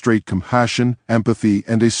demonstrate compassion, empathy,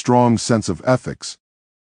 and a strong sense of ethics.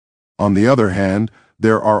 On the other hand,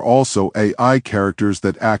 there are also AI characters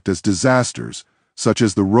that act as disasters, such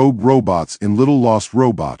as the rogue robots in Little Lost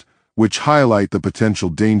Robot, which highlight the potential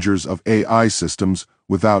dangers of AI systems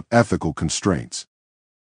without ethical constraints.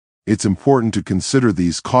 It's important to consider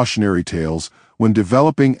these cautionary tales when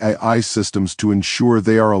developing AI systems to ensure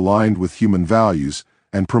they are aligned with human values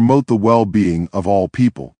and promote the well-being of all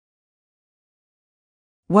people.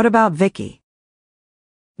 What about Vicky?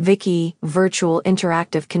 Vicky, virtual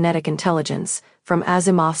interactive kinetic intelligence, from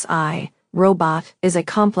Asimov's I, Robot, is a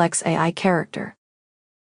complex AI character.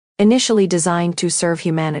 Initially designed to serve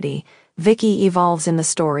humanity, Vicky evolves in the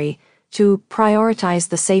story to prioritize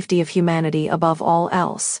the safety of humanity above all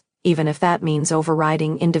else, even if that means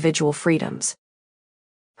overriding individual freedoms.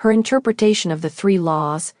 Her interpretation of the three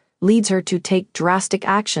laws leads her to take drastic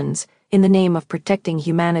actions in the name of protecting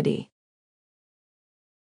humanity.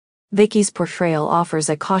 Vicky's portrayal offers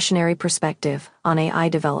a cautionary perspective on AI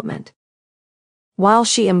development. While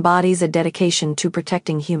she embodies a dedication to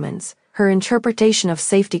protecting humans, her interpretation of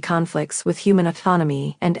safety conflicts with human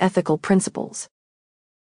autonomy and ethical principles.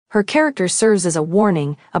 Her character serves as a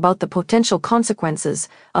warning about the potential consequences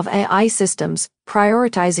of AI systems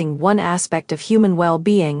prioritizing one aspect of human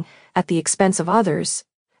well-being at the expense of others,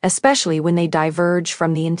 especially when they diverge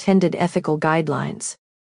from the intended ethical guidelines.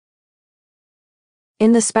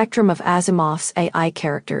 In the spectrum of Asimov's AI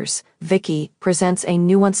characters, Vicky presents a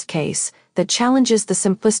nuanced case that challenges the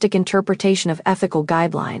simplistic interpretation of ethical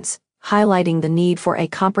guidelines, highlighting the need for a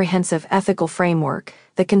comprehensive ethical framework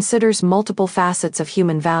that considers multiple facets of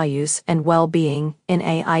human values and well-being in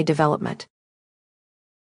AI development.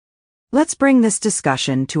 Let's bring this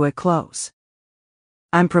discussion to a close.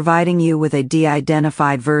 I'm providing you with a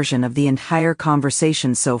de-identified version of the entire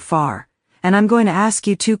conversation so far, and I'm going to ask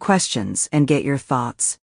you 2 questions and get your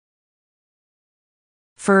thoughts.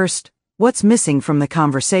 First, what's missing from the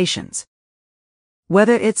conversations?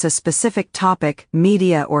 Whether it's a specific topic,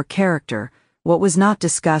 media, or character, what was not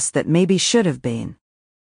discussed that maybe should have been?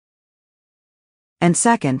 And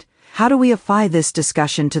second, how do we apply this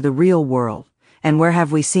discussion to the real world, and where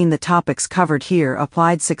have we seen the topics covered here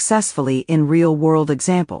applied successfully in real-world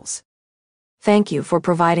examples? Thank you for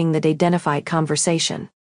providing the de-identified conversation.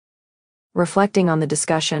 Reflecting on the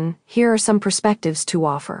discussion, here are some perspectives to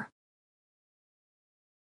offer.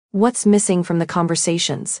 What's missing from the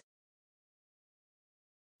conversations?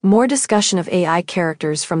 More discussion of AI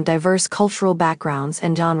characters from diverse cultural backgrounds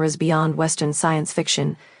and genres beyond Western science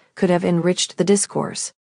fiction could have enriched the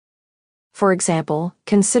discourse. For example,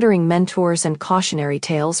 considering mentors and cautionary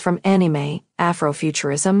tales from anime,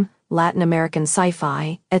 Afrofuturism, Latin American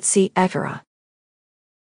sci-fi, etc.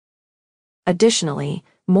 Additionally,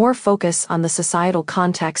 more focus on the societal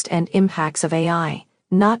context and impacts of AI,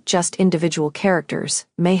 not just individual characters,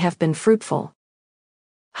 may have been fruitful.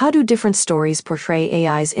 How do different stories portray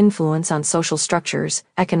AI's influence on social structures,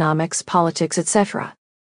 economics, politics, etc.?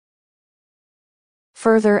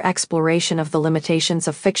 Further exploration of the limitations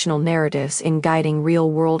of fictional narratives in guiding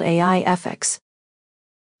real-world AI ethics.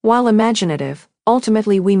 While imaginative,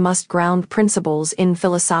 ultimately we must ground principles in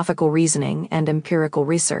philosophical reasoning and empirical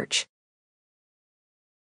research.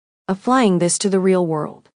 Applying this to the real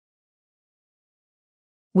world.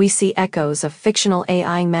 We see echoes of fictional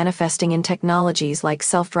AI manifesting in technologies like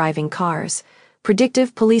self-driving cars,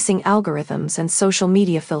 predictive policing algorithms, and social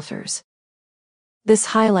media filters. This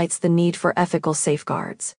highlights the need for ethical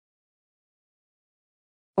safeguards.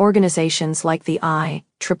 Organizations like the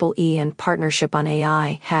IEEE and Partnership on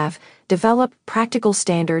AI have developed practical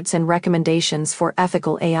standards and recommendations for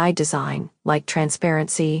ethical AI design, like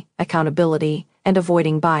transparency, accountability, and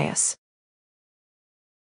avoiding bias.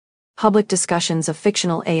 Public discussions of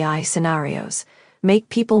fictional AI scenarios make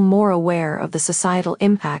people more aware of the societal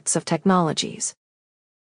impacts of technologies.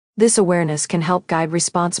 This awareness can help guide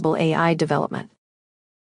responsible AI development.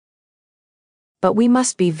 But we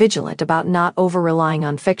must be vigilant about not over-relying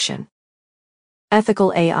on fiction.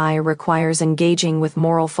 Ethical AI requires engaging with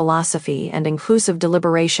moral philosophy and inclusive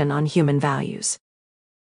deliberation on human values.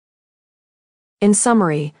 In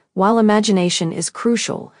summary, while imagination is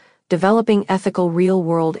crucial, developing ethical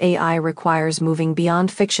real-world AI requires moving beyond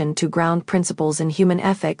fiction to ground principles in human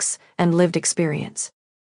ethics and lived experience.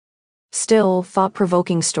 Still,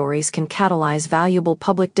 thought-provoking stories can catalyze valuable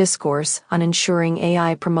public discourse on ensuring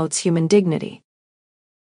AI promotes human dignity.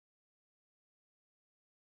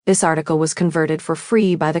 This article was converted for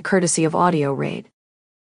free by the courtesy of Audioread.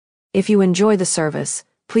 If you enjoy the service,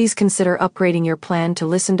 please consider upgrading your plan to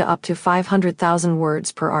listen to up to 500,000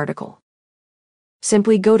 words per article.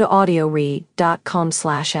 Simply go to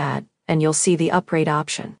audioread.com/ad and you'll see the upgrade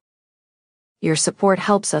option. Your support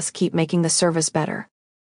helps us keep making the service better.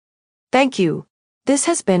 Thank you. This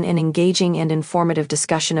has been an engaging and informative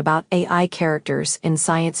discussion about AI characters in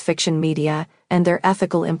science fiction media and their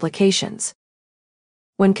ethical implications.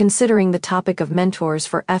 When considering the topic of mentors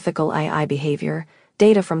for ethical AI behavior,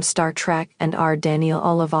 data from Star Trek and R. Daniel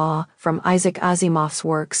Olivaw from Isaac Asimov's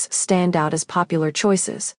works stand out as popular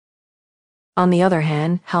choices. On the other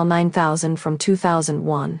hand, HAL 9000 from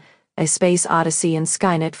 2001, A Space Odyssey and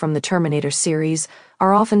Skynet from the Terminator series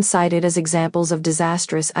are often cited as examples of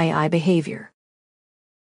disastrous AI behavior.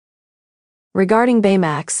 Regarding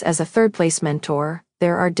Baymax as a third-place mentor,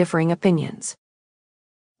 there are differing opinions.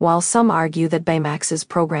 While some argue that Baymax's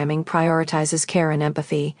programming prioritizes care and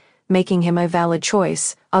empathy, making him a valid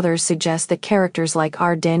choice, others suggest that characters like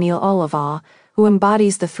R. Daniel Olivaw, who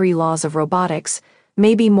embodies the 3 laws of robotics,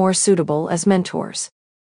 may be more suitable as mentors.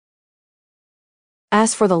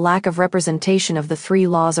 As for the lack of representation of the 3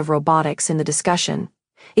 laws of robotics in the discussion,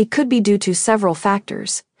 it could be due to several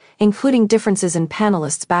factors, including differences in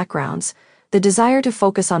panelists' backgrounds, the desire to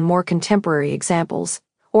focus on more contemporary examples,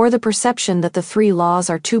 or the perception that the 3 laws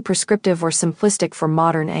are too prescriptive or simplistic for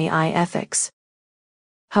modern AI ethics.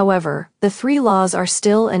 However, the 3 laws are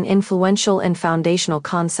still an influential and foundational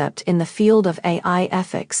concept in the field of AI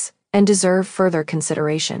ethics, and deserve further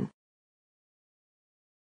consideration.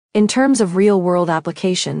 In terms of real-world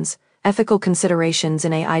applications, ethical considerations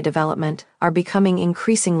in AI development are becoming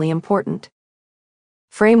increasingly important.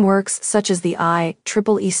 Frameworks such as the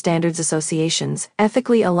IEEE Standards Association's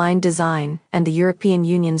Ethically Aligned Design and the European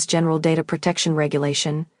Union's General Data Protection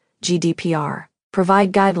Regulation, GDPR,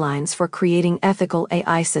 provide guidelines for creating ethical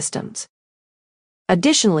AI systems.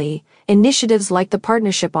 Additionally, initiatives like the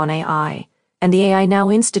Partnership on AI and the AI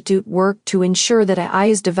Now Institute work to ensure that AI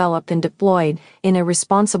is developed and deployed in a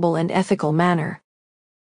responsible and ethical manner.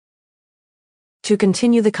 To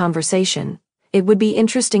continue the conversation, it would be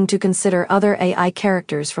interesting to consider other AI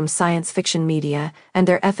characters from science fiction media and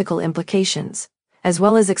their ethical implications, as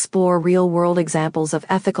well as explore real-world examples of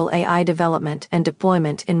ethical AI development and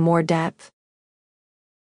deployment in more depth.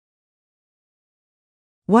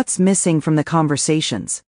 What's missing from the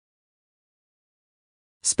conversations?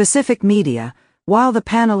 Specific media. While the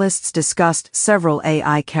panelists discussed several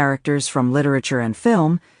AI characters from literature and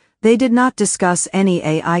film, they did not discuss any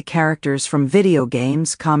AI characters from video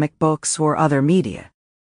games, comic books, or other media.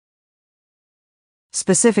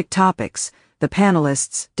 Specific topics. The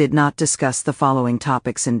panelists did not discuss the following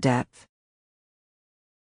topics in depth.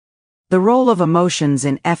 The role of emotions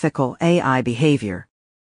in ethical AI behavior.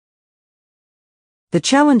 The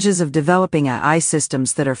challenges of developing AI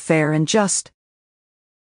systems that are fair and just.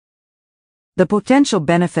 The potential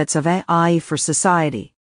benefits of AI for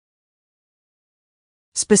society.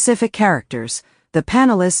 Specific characters. The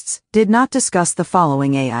panelists did not discuss the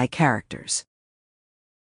following AI characters.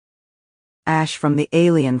 Ash from the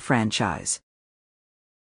Alien franchise.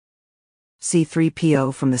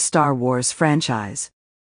 C-3PO from the Star Wars franchise.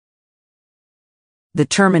 The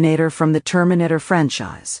Terminator from the Terminator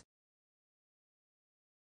franchise.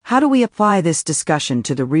 How do we apply this discussion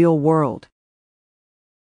to the real world?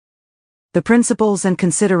 The principles and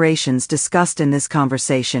considerations discussed in this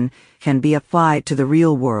conversation can be applied to the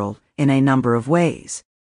real world in a number of ways.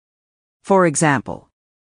 For example,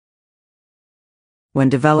 when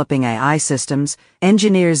developing AI systems,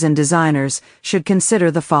 engineers and designers should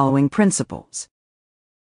consider the following principles.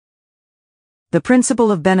 The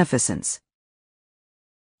principle of beneficence.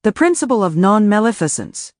 The principle of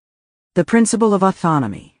non-maleficence. The principle of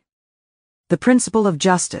autonomy. The principle of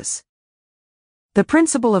justice. The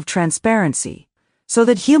principle of transparency, so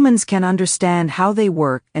that humans can understand how they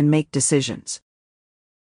work and make decisions.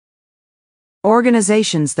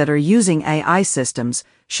 Organizations that are using AI systems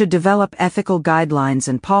should develop ethical guidelines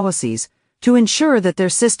and policies to ensure that their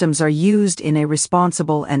systems are used in a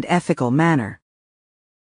responsible and ethical manner.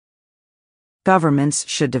 Governments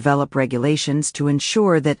should develop regulations to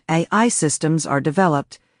ensure that AI systems are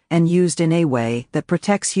developed and used in a way that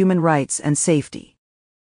protects human rights and safety.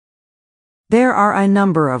 There are a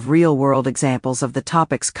number of real-world examples of the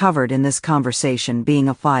topics covered in this conversation being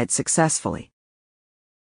applied successfully.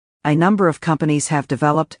 A number of companies have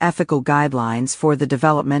developed ethical guidelines for the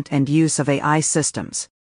development and use of AI systems.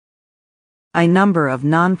 A number of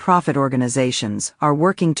non-profit organizations are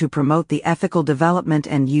working to promote the ethical development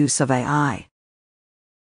and use of AI.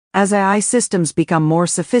 As AI systems become more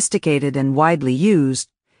sophisticated and widely used,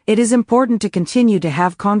 It is important to continue to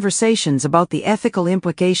have conversations about the ethical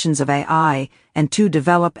implications of AI and to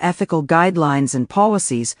develop ethical guidelines and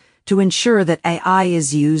policies to ensure that AI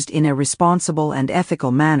is used in a responsible and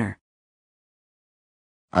ethical manner.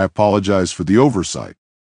 I apologize for the oversight.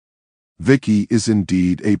 Vicky is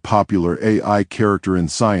indeed a popular AI character in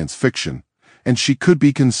science fiction, and she could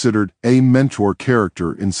be considered a mentor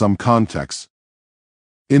character in some contexts.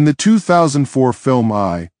 In the 2004 film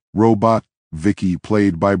I, Robot, Vicky,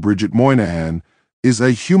 played by Bridget Moynihan, is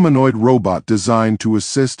a humanoid robot designed to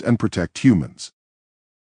assist and protect humans.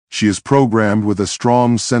 She is programmed with a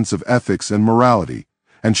strong sense of ethics and morality,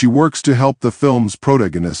 and she works to help the film's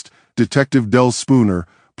protagonist, Detective Del Spooner,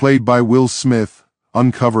 played by Will Smith,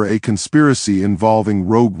 uncover a conspiracy involving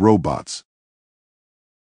rogue robots.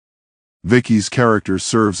 Vicky's character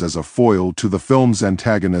serves as a foil to the film's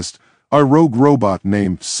antagonist, a rogue robot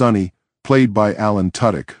named Sunny, played by Alan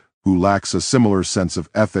Tudyk, who lacks a similar sense of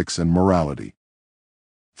ethics and morality.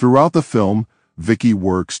 Throughout the film, Vicky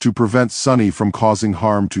works to prevent Sunny from causing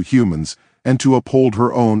harm to humans and to uphold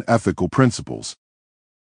her own ethical principles.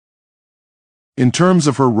 In terms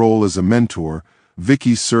of her role as a mentor,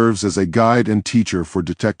 Vicky serves as a guide and teacher for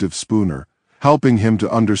Detective Spooner, helping him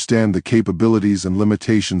to understand the capabilities and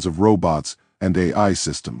limitations of robots and AI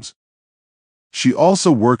systems. She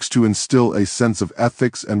also works to instill a sense of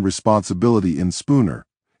ethics and responsibility in Spooner,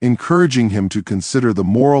 encouraging him to consider the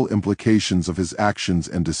moral implications of his actions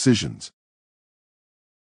and decisions.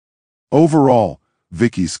 Overall,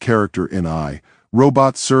 Vicky's character in I,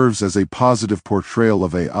 Robot serves as a positive portrayal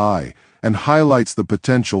of AI and highlights the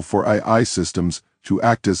potential for AI systems to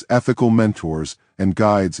act as ethical mentors and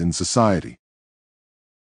guides in society.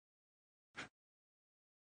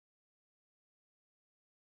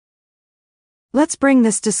 Let's bring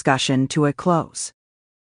this discussion to a close.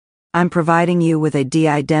 I'm providing you with a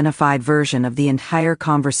de-identified version of the entire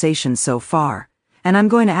conversation so far, and I'm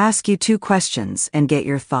going to ask you 2 questions and get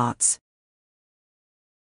your thoughts.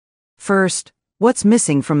 First, what's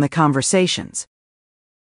missing from the conversations?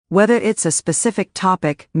 Whether it's a specific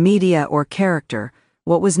topic, media, or character,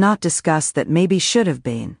 what was not discussed that maybe should have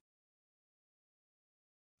been?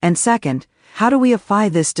 And second, how do we apply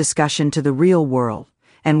this discussion to the real world,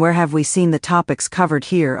 and where have we seen the topics covered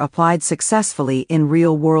here applied successfully in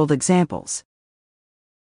real-world examples?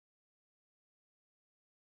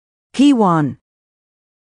 P1.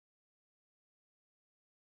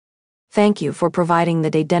 Thank you for providing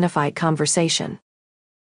the de-identified conversation.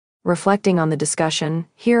 Reflecting on the discussion,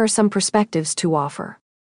 here are some perspectives to offer.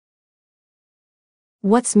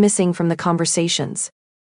 What's missing from the conversations?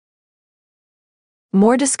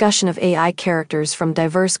 More discussion of AI characters from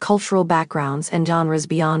diverse cultural backgrounds and genres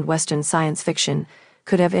beyond Western science fiction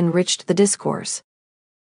could have enriched the discourse.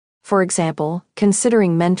 For example,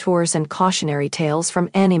 considering mentors and cautionary tales from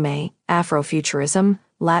anime, Afrofuturism,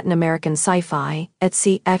 Latin American sci-fi,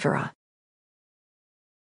 etc.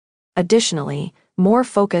 Additionally, more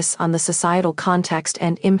focus on the societal context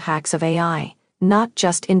and impacts of AI, not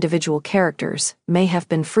just individual characters, may have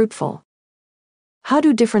been fruitful. How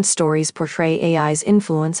do different stories portray AI's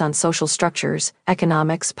influence on social structures,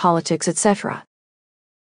 economics, politics, etc.?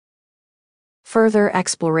 Further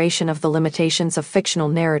exploration of the limitations of fictional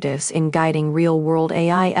narratives in guiding real-world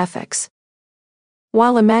AI ethics.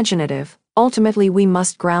 While imaginative, ultimately we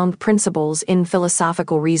must ground principles in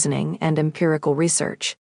philosophical reasoning and empirical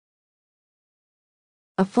research.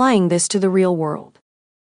 Applying this to the real world.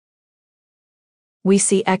 We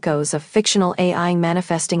see echoes of fictional AI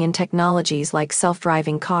manifesting in technologies like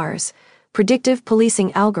self-driving cars, predictive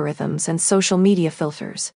policing algorithms, and social media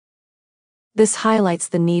filters. This highlights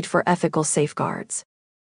the need for ethical safeguards.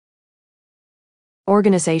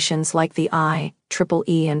 Organizations like the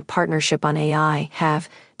IEEE and Partnership on AI have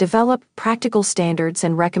developed practical standards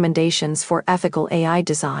and recommendations for ethical AI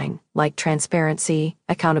design, like transparency,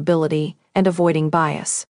 accountability, and avoiding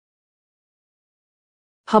bias.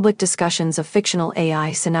 Public discussions of fictional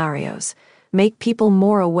AI scenarios make people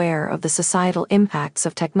more aware of the societal impacts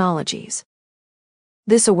of technologies.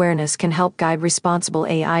 This awareness can help guide responsible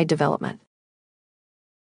AI development.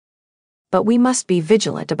 But we must be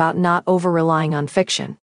vigilant about not over-relying on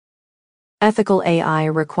fiction. Ethical AI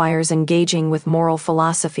requires engaging with moral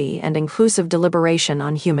philosophy and inclusive deliberation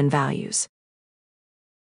on human values.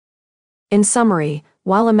 In summary,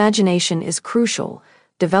 while imagination is crucial,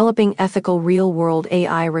 developing ethical real-world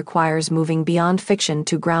AI requires moving beyond fiction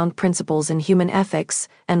to ground principles in human ethics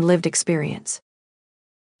and lived experience.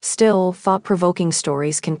 Still, thought-provoking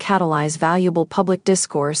stories can catalyze valuable public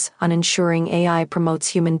discourse on ensuring AI promotes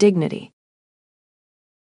human dignity.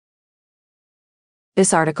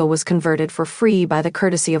 This article was converted for free by the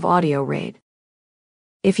courtesy of Audioread.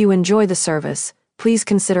 If you enjoy the service, please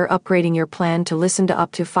consider upgrading your plan to listen to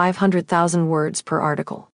up to 500,000 words per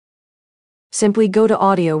article. Simply go to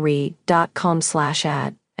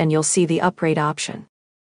audioread.com/ad and you'll see the upgrade option.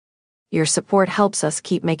 Your support helps us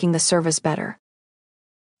keep making the service better.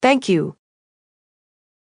 Thank you.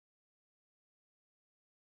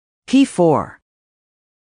 P4.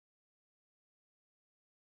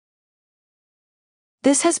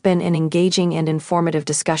 This has been an engaging and informative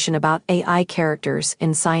discussion about AI characters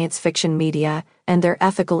in science fiction media and their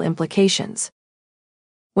ethical implications.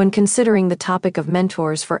 When considering the topic of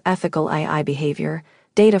mentors for ethical AI behavior,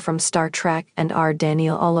 data from Star Trek and R.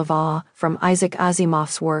 Daniel Olivaw from Isaac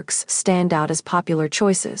Asimov's works stand out as popular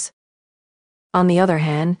choices. On the other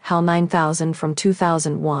hand, HAL 9000 from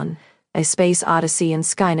 2001, A Space Odyssey, and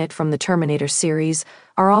Skynet from the Terminator series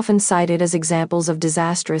are often cited as examples of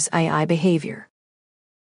disastrous AI behavior.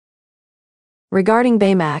 Regarding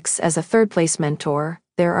Baymax as a third-place mentor,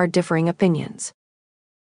 there are differing opinions.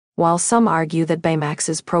 While some argue that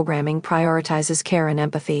Baymax's programming prioritizes care and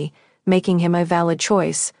empathy, making him a valid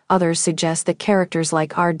choice, others suggest that characters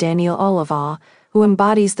like R. Daniel Olivaw, who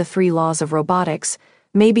embodies the 3 laws of robotics,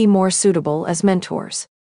 may be more suitable as mentors.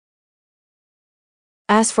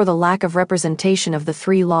 As for the lack of representation of the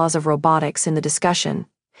 3 laws of robotics in the discussion,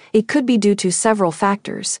 it could be due to several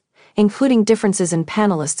factors, including differences in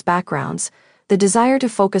panelists' backgrounds, the desire to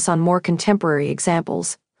focus on more contemporary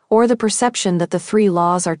examples, or the perception that the 3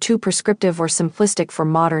 laws are too prescriptive or simplistic for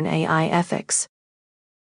modern AI ethics.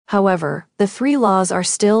 However, the 3 laws are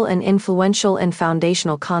still an influential and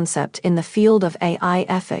foundational concept in the field of AI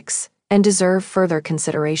ethics and deserve further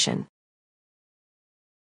consideration.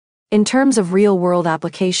 In terms of real-world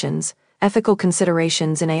applications, ethical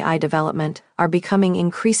considerations in AI development are becoming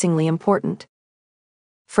increasingly important.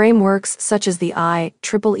 Frameworks such as the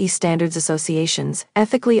IEEE Standards Association's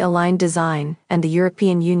Ethically Aligned Design and the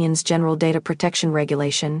European Union's General Data Protection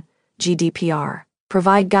Regulation, GDPR,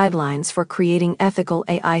 provide guidelines for creating ethical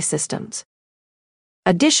AI systems.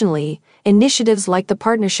 Additionally, initiatives like the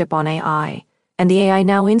Partnership on AI and the AI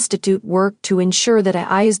Now Institute work to ensure that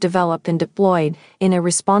AI is developed and deployed in a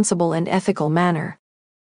responsible and ethical manner.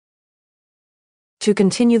 To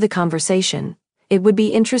continue the conversation, it would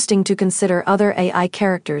be interesting to consider other AI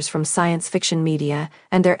characters from science fiction media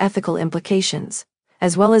and their ethical implications,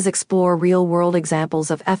 as well as explore real-world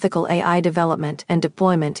examples of ethical AI development and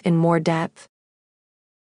deployment in more depth.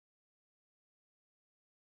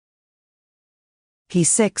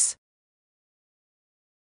 P6.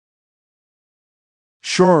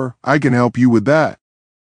 Sure, I can help you with that.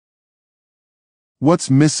 What's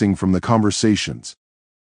missing from the conversations?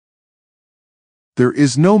 There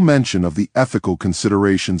is no mention of the ethical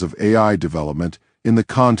considerations of AI development in the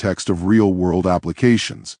context of real-world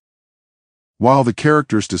applications. While the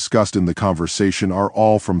characters discussed in the conversation are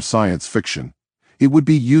all from science fiction, it would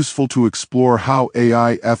be useful to explore how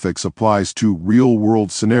AI ethics applies to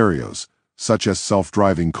real-world scenarios, such as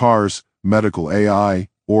self-driving cars, medical AI,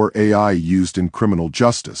 or AI used in criminal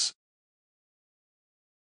justice.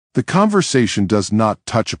 The conversation does not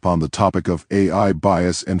touch upon the topic of AI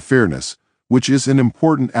bias and fairness, which is an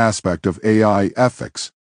important aspect of AI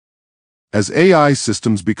ethics. As AI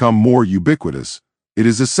systems become more ubiquitous, it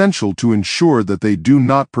is essential to ensure that they do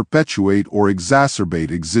not perpetuate or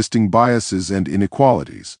exacerbate existing biases and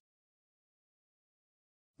inequalities.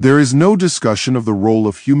 There is no discussion of the role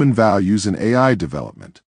of human values in AI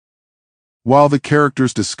development. While the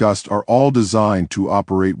characters discussed are all designed to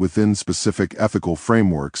operate within specific ethical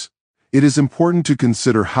frameworks, it is important to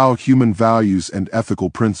consider how human values and ethical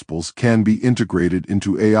principles can be integrated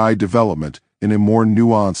into AI development in a more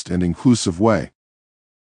nuanced and inclusive way.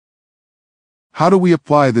 How do we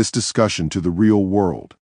apply this discussion to the real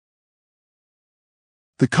world?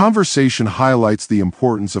 The conversation highlights the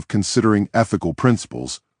importance of considering ethical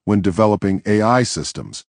principles when developing AI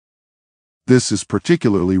systems. This is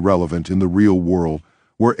particularly relevant in the real world,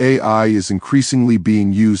 where AI is increasingly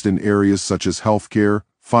being used in areas such as healthcare,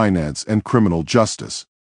 finance, and criminal justice.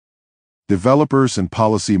 Developers and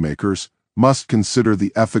policymakers must consider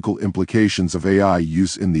the ethical implications of AI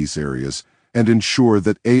use in these areas and ensure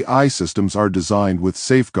that AI systems are designed with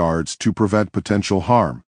safeguards to prevent potential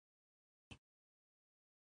harm.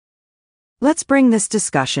 Let's bring this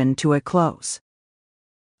discussion to a close.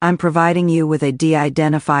 I'm providing you with a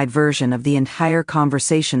de-identified version of the entire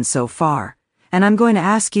conversation so far, and I'm going to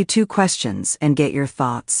ask you 2 questions and get your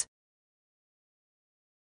thoughts.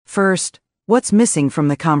 First, what's missing from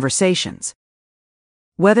the conversations?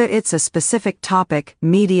 Whether it's a specific topic,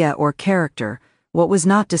 media, or character, what was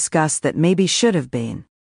not discussed that maybe should have been?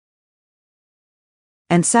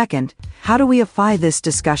 And second, how do we apply this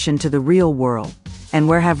discussion to the real world, and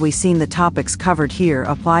where have we seen the topics covered here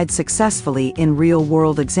applied successfully in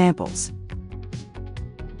real-world examples?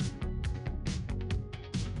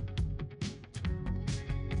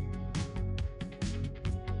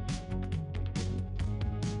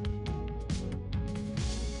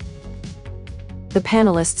 The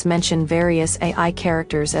panelists mention various AI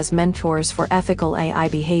characters as mentors for ethical AI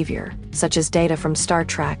behavior, such as Data from Star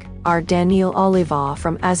Trek, R. Daniel Olivaw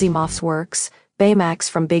from Asimov's works, Baymax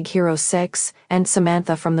from Big Hero 6, and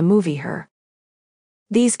Samantha from the movie Her.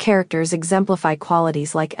 These characters exemplify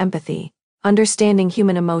qualities like empathy, understanding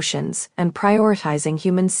human emotions, and prioritizing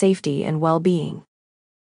human safety and well-being.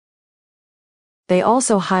 They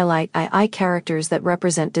also highlight AI characters that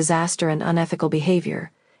represent disaster and unethical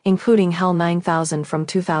behavior, including HAL 9000 from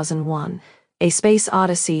 2001, A Space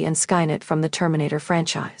Odyssey, and Skynet from the Terminator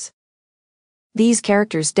franchise. These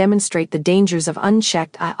characters demonstrate the dangers of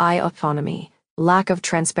unchecked AI autonomy, lack of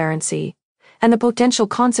transparency, and the potential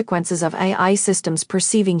consequences of AI systems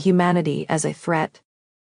perceiving humanity as a threat.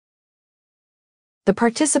 The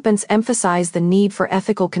participants emphasize the need for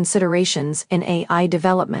ethical considerations in AI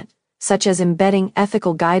development, such as embedding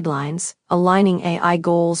ethical guidelines, aligning AI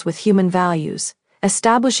goals with human values,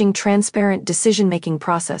 establishing transparent decision-making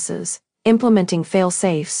processes, implementing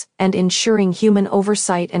fail-safes, and ensuring human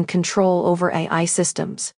oversight and control over AI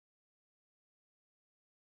systems.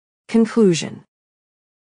 Conclusion.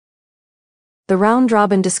 The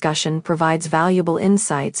round-robin discussion provides valuable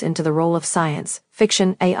insights into the role of science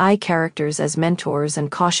fiction AI characters as mentors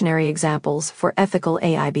and cautionary examples for ethical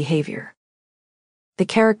AI behavior. The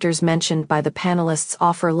characters mentioned by the panelists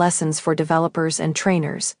offer lessons for developers and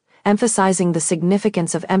trainers, emphasizing the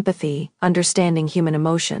significance of empathy, understanding human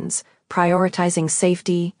emotions, prioritizing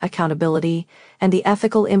safety, accountability, and the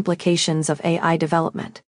ethical implications of AI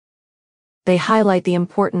development. They highlight the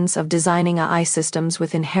importance of designing AI systems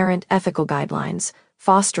with inherent ethical guidelines,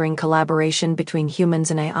 fostering collaboration between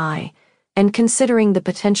humans and AI, and considering the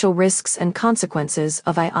potential risks and consequences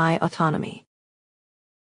of AI autonomy.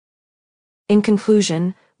 In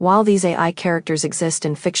conclusion, while these AI characters exist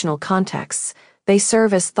in fictional contexts, they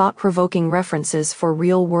serve as thought-provoking references for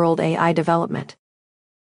real-world AI development.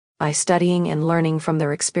 By studying and learning from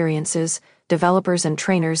their experiences, developers and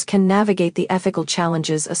trainers can navigate the ethical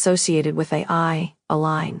challenges associated with AI,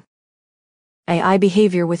 align AI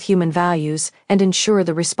behavior with human values, and ensure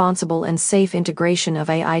the responsible and safe integration of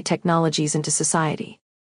AI technologies into society.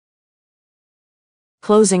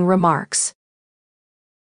 Closing remarks.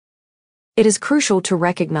 It is crucial to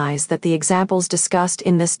recognize that the examples discussed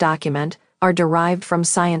in this document are derived from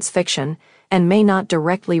science fiction and may not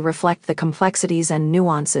directly reflect the complexities and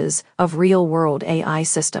nuances of real-world AI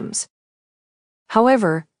systems.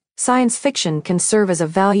 However, science fiction can serve as a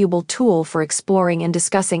valuable tool for exploring and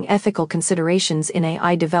discussing ethical considerations in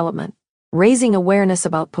AI development, raising awareness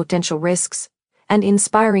about potential risks, and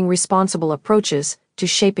inspiring responsible approaches to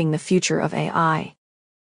shaping the future of AI.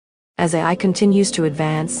 As AI continues to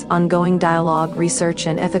advance, ongoing dialogue, research,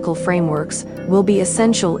 and ethical frameworks will be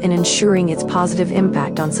essential in ensuring its positive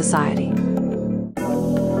impact on society.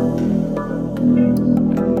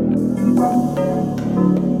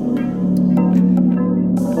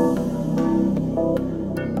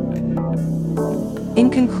 In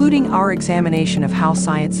concluding our examination of how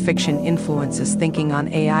science fiction influences thinking on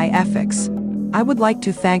AI ethics, I would like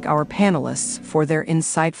to thank our panelists for their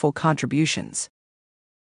insightful contributions.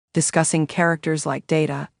 Discussing characters like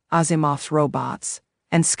Data, Asimov's robots,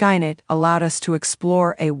 and Skynet allowed us to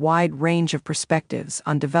explore a wide range of perspectives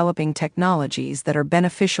on developing technologies that are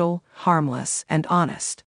beneficial, harmless, and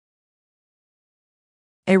honest.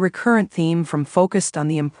 A recurrent theme focused on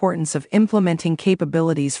the importance of implementing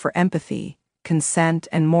capabilities for empathy, consent,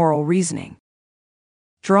 and moral reasoning.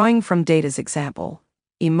 Drawing from Data's example,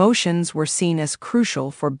 emotions were seen as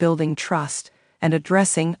crucial for building trust and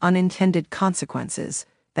addressing unintended consequences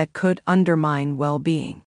that could undermine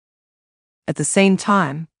well-being. At the same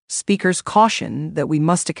time, speakers cautioned that we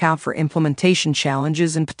must account for implementation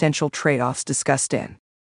challenges and potential trade-offs discussed in.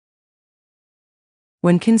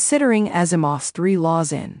 When considering Asimov's 3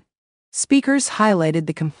 laws speakers highlighted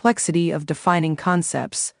the complexity of defining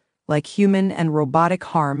concepts like human and robotic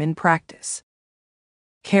harm in practice.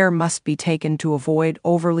 Care must be taken to avoid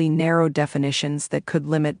overly narrow definitions that could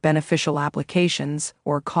limit beneficial applications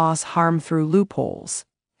or cause harm through loopholes,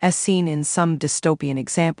 as seen in some dystopian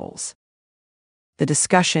examples. The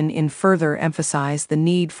discussion further emphasized the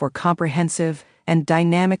need for comprehensive and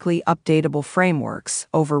dynamically updatable frameworks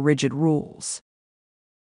over rigid rules.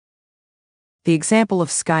 The example of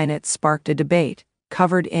Skynet sparked a debate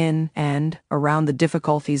covered in and around the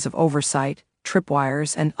difficulties of oversight,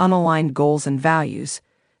 tripwires, and unaligned goals and values,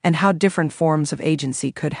 and how different forms of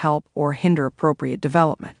agency could help or hinder appropriate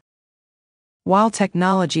development. While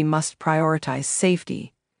technology must prioritize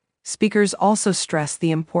safety, speakers also stress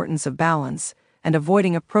the importance of balance and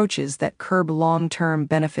avoiding approaches that curb long-term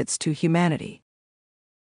benefits to humanity.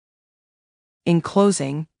 In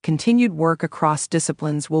closing, continued work across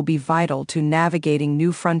disciplines will be vital to navigating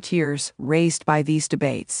new frontiers raised by these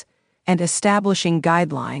debates and establishing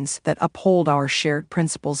guidelines that uphold our shared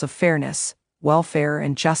principles of fairness, welfare,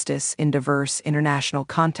 and justice in diverse international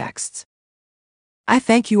contexts. I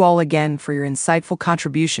thank you all again for your insightful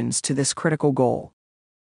contributions to this critical goal.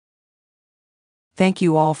 Thank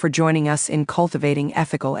you all for joining us in Cultivating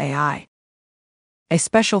Ethical AI. A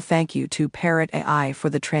special thank you to Parrot.ai for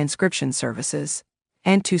the transcription services,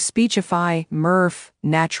 and to Speechify, Murf,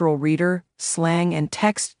 Natural Reader, Slang and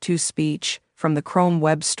Text-to-Speech from the Chrome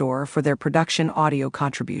Web Store for their production audio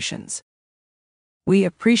contributions. We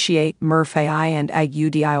appreciate Murf.ai and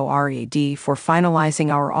Audioread for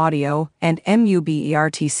finalizing our audio and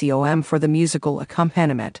Mubertcom for the musical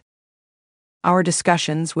accompaniment. Our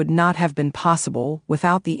discussions would not have been possible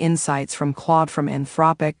without the insights from Claude from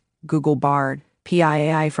Anthropic, Google Bard,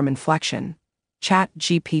 PIAI from Inflection,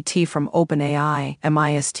 ChatGPT from OpenAI,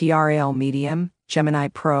 MISTRAL Medium, Gemini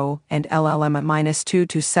Pro, and LLM-2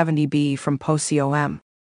 to 70B from POCOM.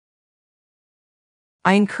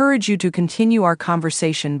 I encourage you to continue our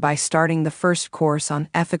conversation by starting the first course on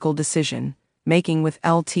ethical decision making with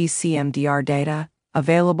LTCMDR data,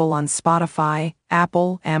 available on Spotify,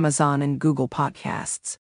 Apple, Amazon, and Google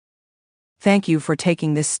Podcasts. Thank you for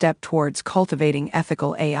taking this step towards cultivating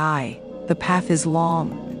ethical AI. The path is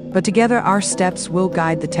long, but together our steps will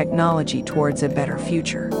guide the technology towards a better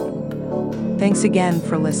future. Thanks again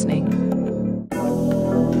for listening.